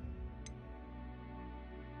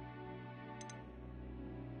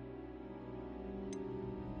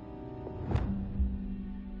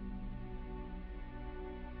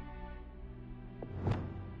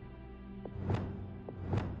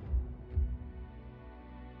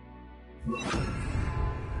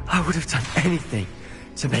 I would have done anything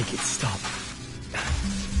to make it stop.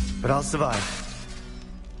 But I'll survive.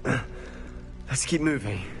 Let's keep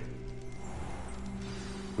moving.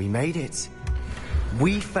 We made it.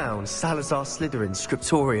 We found Salazar Slytherin's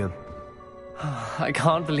scriptorium. I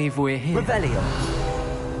can't believe we're here. Revelio.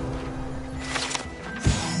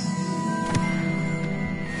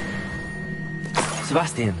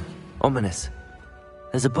 Sebastian, Ominous.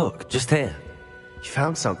 There's a book just here. You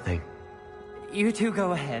found something? You two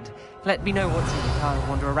go ahead. Let me know what's in it. I'll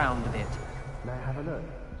wander around a bit. May I have a look?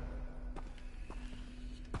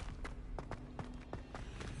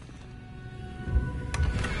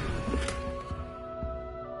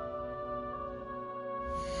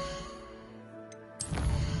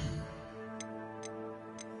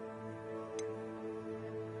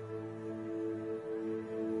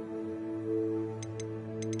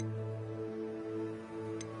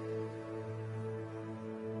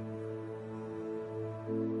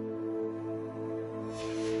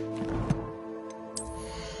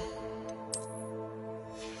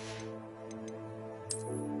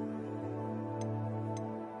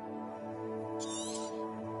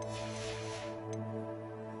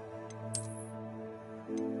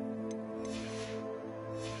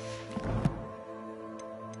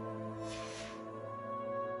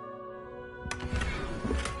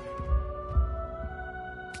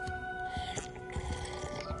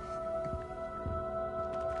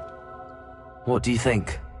 What do you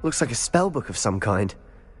think? Looks like a spellbook of some kind.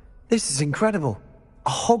 This is incredible. A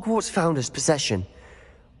Hogwarts founder's possession.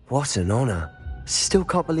 What an honor. Still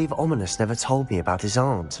can't believe Ominous never told me about his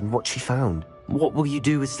aunt and what she found. What will you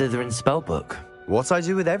do with Slytherin's spellbook? What I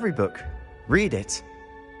do with every book. Read it.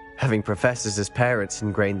 Having professors as parents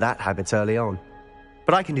ingrained that habit early on.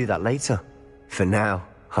 But I can do that later. For now,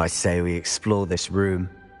 I say we explore this room.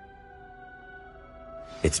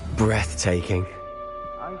 It's breathtaking.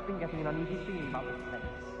 I've been getting an uneasy feeling about this place.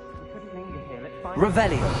 We couldn't linger here. Let's find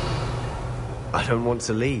Revelio! I don't want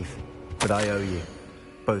to leave, but I owe you.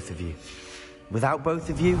 Both of you. Without both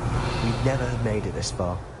of you, we'd never have made it this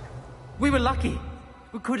far. We were lucky.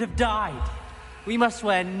 We could have died. We must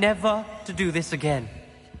swear never to do this again.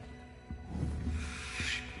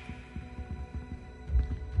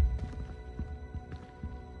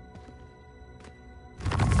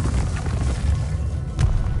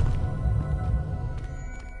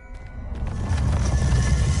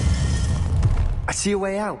 I see a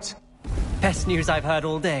way out. Best news I've heard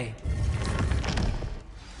all day.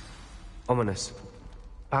 Ominous.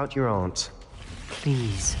 About your aunt.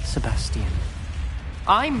 Please, Sebastian.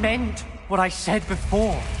 I meant what I said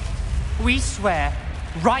before. We swear,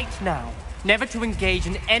 right now, never to engage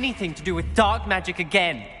in anything to do with dark magic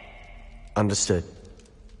again. Understood.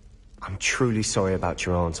 I'm truly sorry about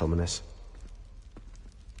your aunt, Ominous.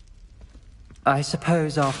 I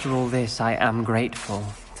suppose after all this, I am grateful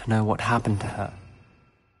to know what happened to her.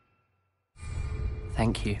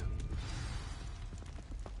 Thank you.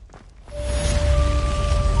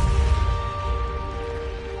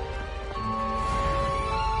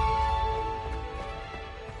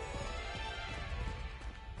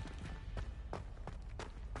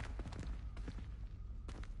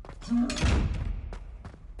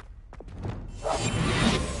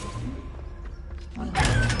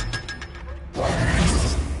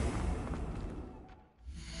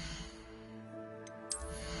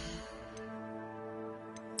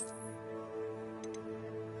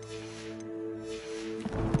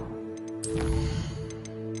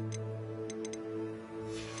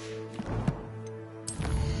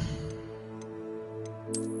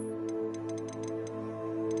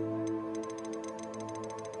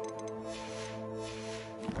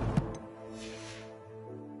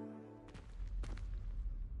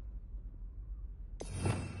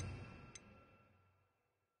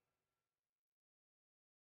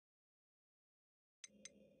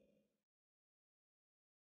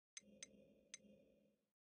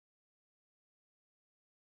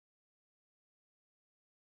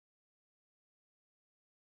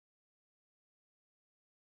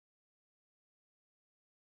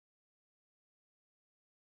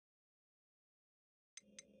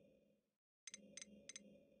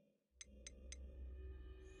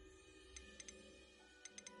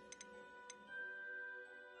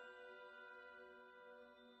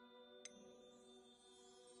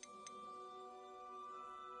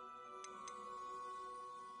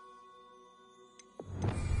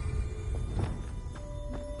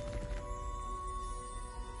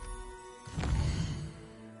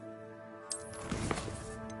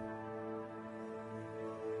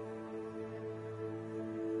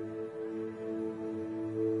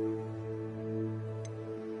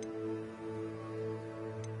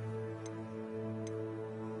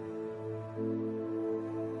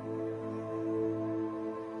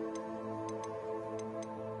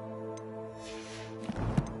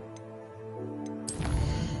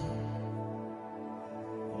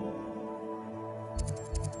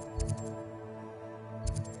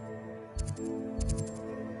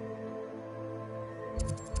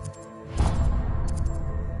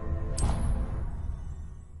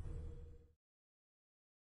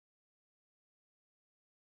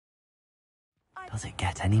 Does it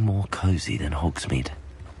get any more cozy than Hogsmeade?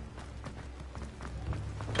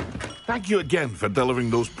 Thank you again for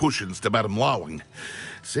delivering those potions to Madame Lowing.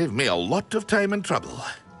 Saved me a lot of time and trouble.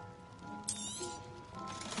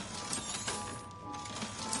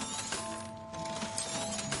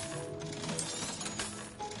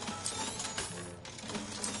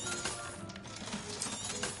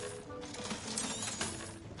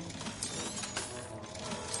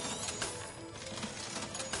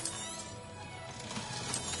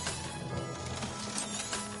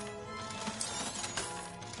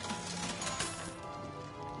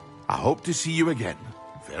 I hope to see you again.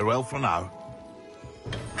 Farewell for now.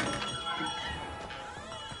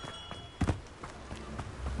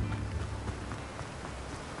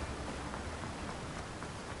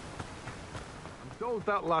 I'm told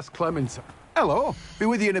that last Clement... Hello, be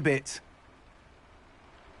with you in a bit.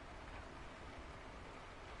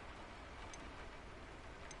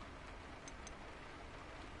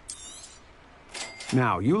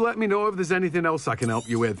 Now, you let me know if there's anything else I can help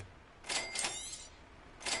you with.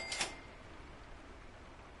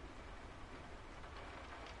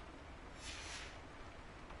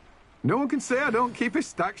 No one can say I don't keep a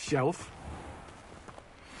stacked shelf.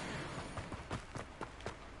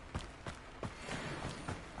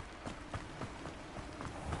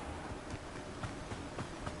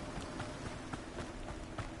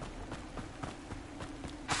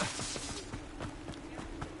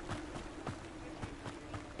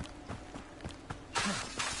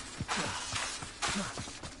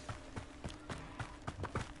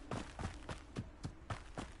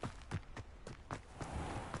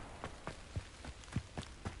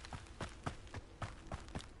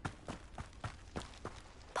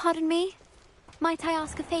 Pardon me? Might I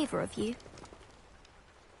ask a favour of you?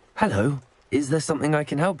 Hello. Is there something I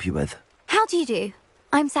can help you with? How do you do?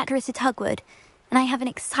 I'm Saccharissa Tugwood, and I have an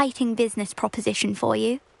exciting business proposition for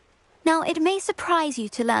you. Now, it may surprise you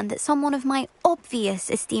to learn that someone of my obvious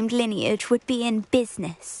esteemed lineage would be in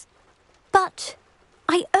business. But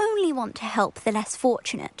I only want to help the less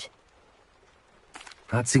fortunate.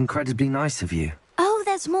 That's incredibly nice of you. Oh,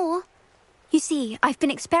 there's more. You see, I've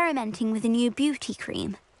been experimenting with a new beauty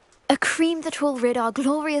cream. A cream that will rid our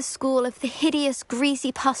glorious school of the hideous,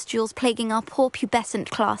 greasy pustules plaguing our poor pubescent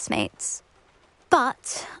classmates.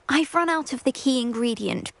 But I've run out of the key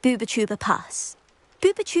ingredient, Booba-Tuba pus.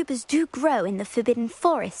 Booba-Tubas do grow in the Forbidden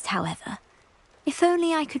Forest, however. If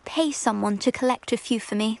only I could pay someone to collect a few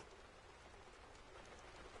for me.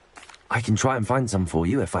 I can try and find some for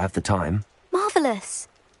you if I have the time. Marvellous.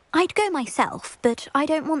 I'd go myself, but I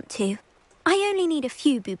don't want to. I only need a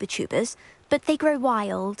few Booba-Tubas, but they grow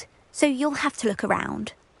wild, so you'll have to look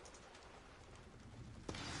around.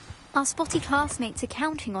 Our spotty classmates are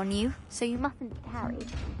counting on you, so you mustn't tarry.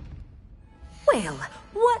 Well,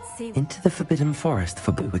 what's he... Into the Forbidden Forest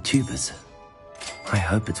for Booba-Tubas. I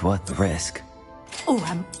hope it's worth the risk. Oh,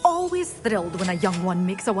 I'm always thrilled when a young one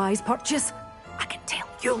makes a wise purchase. I can tell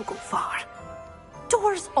you'll go far.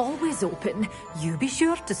 Doors always open. You be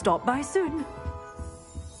sure to stop by soon.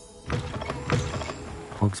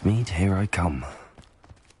 Hogsmeade, here I come.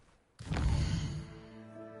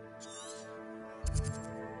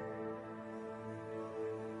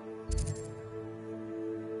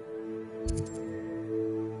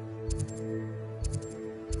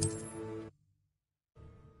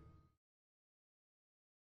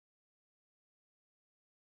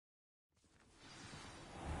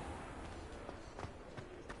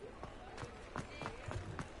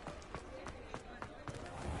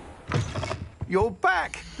 You're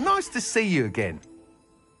back! Nice to see you again.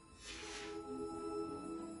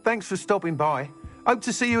 Thanks for stopping by. Hope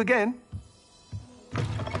to see you again.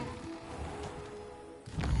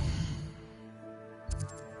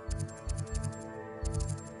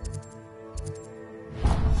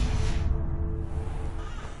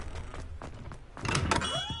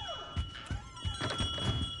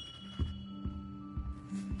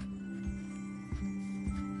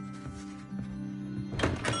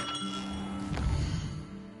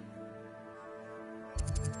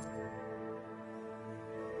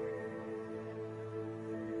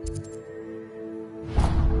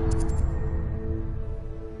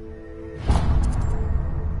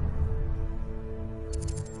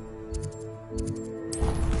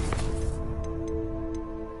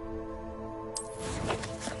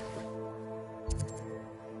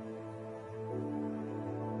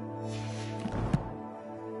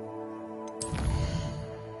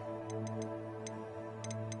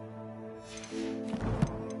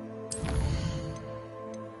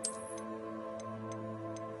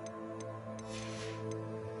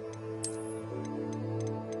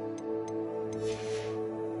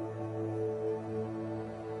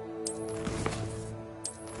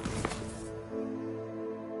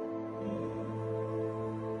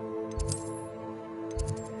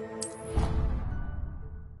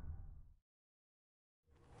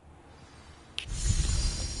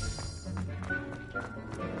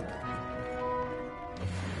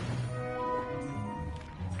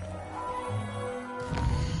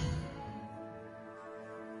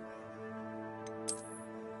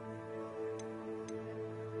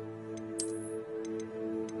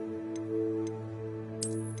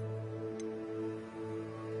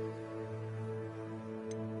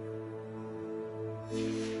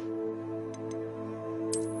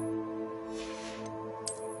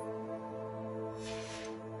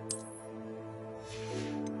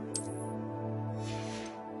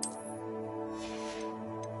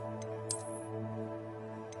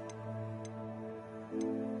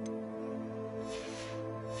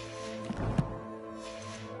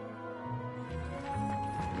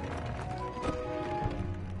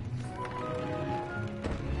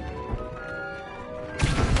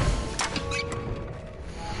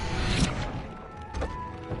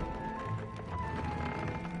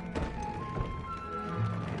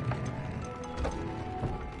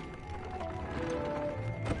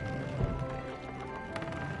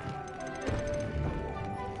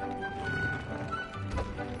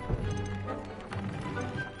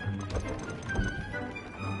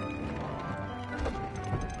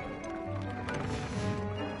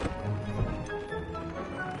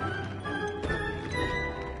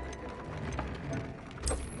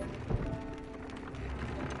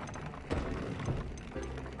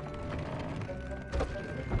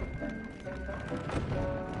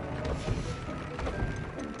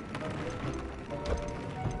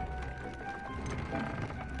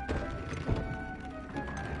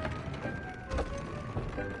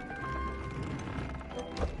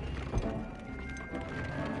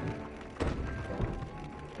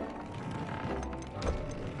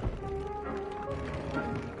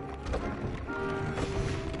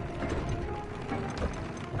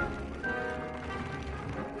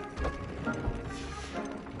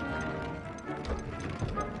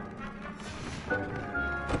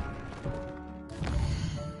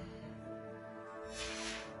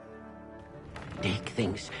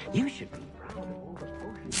 thinks you should be proud of all the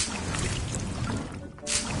potions.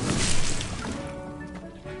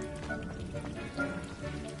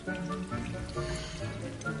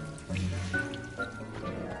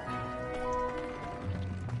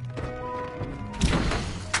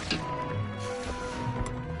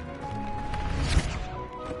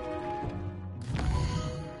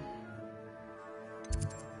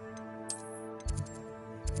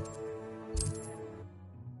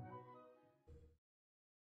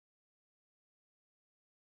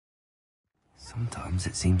 Sometimes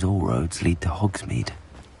it seems all roads lead to Hogsmeade.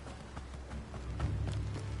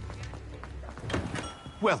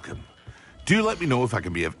 Welcome. Do let me know if I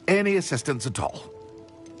can be of any assistance at all.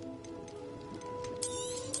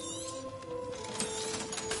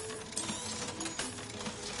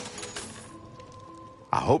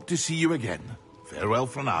 I hope to see you again. Farewell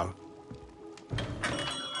for now.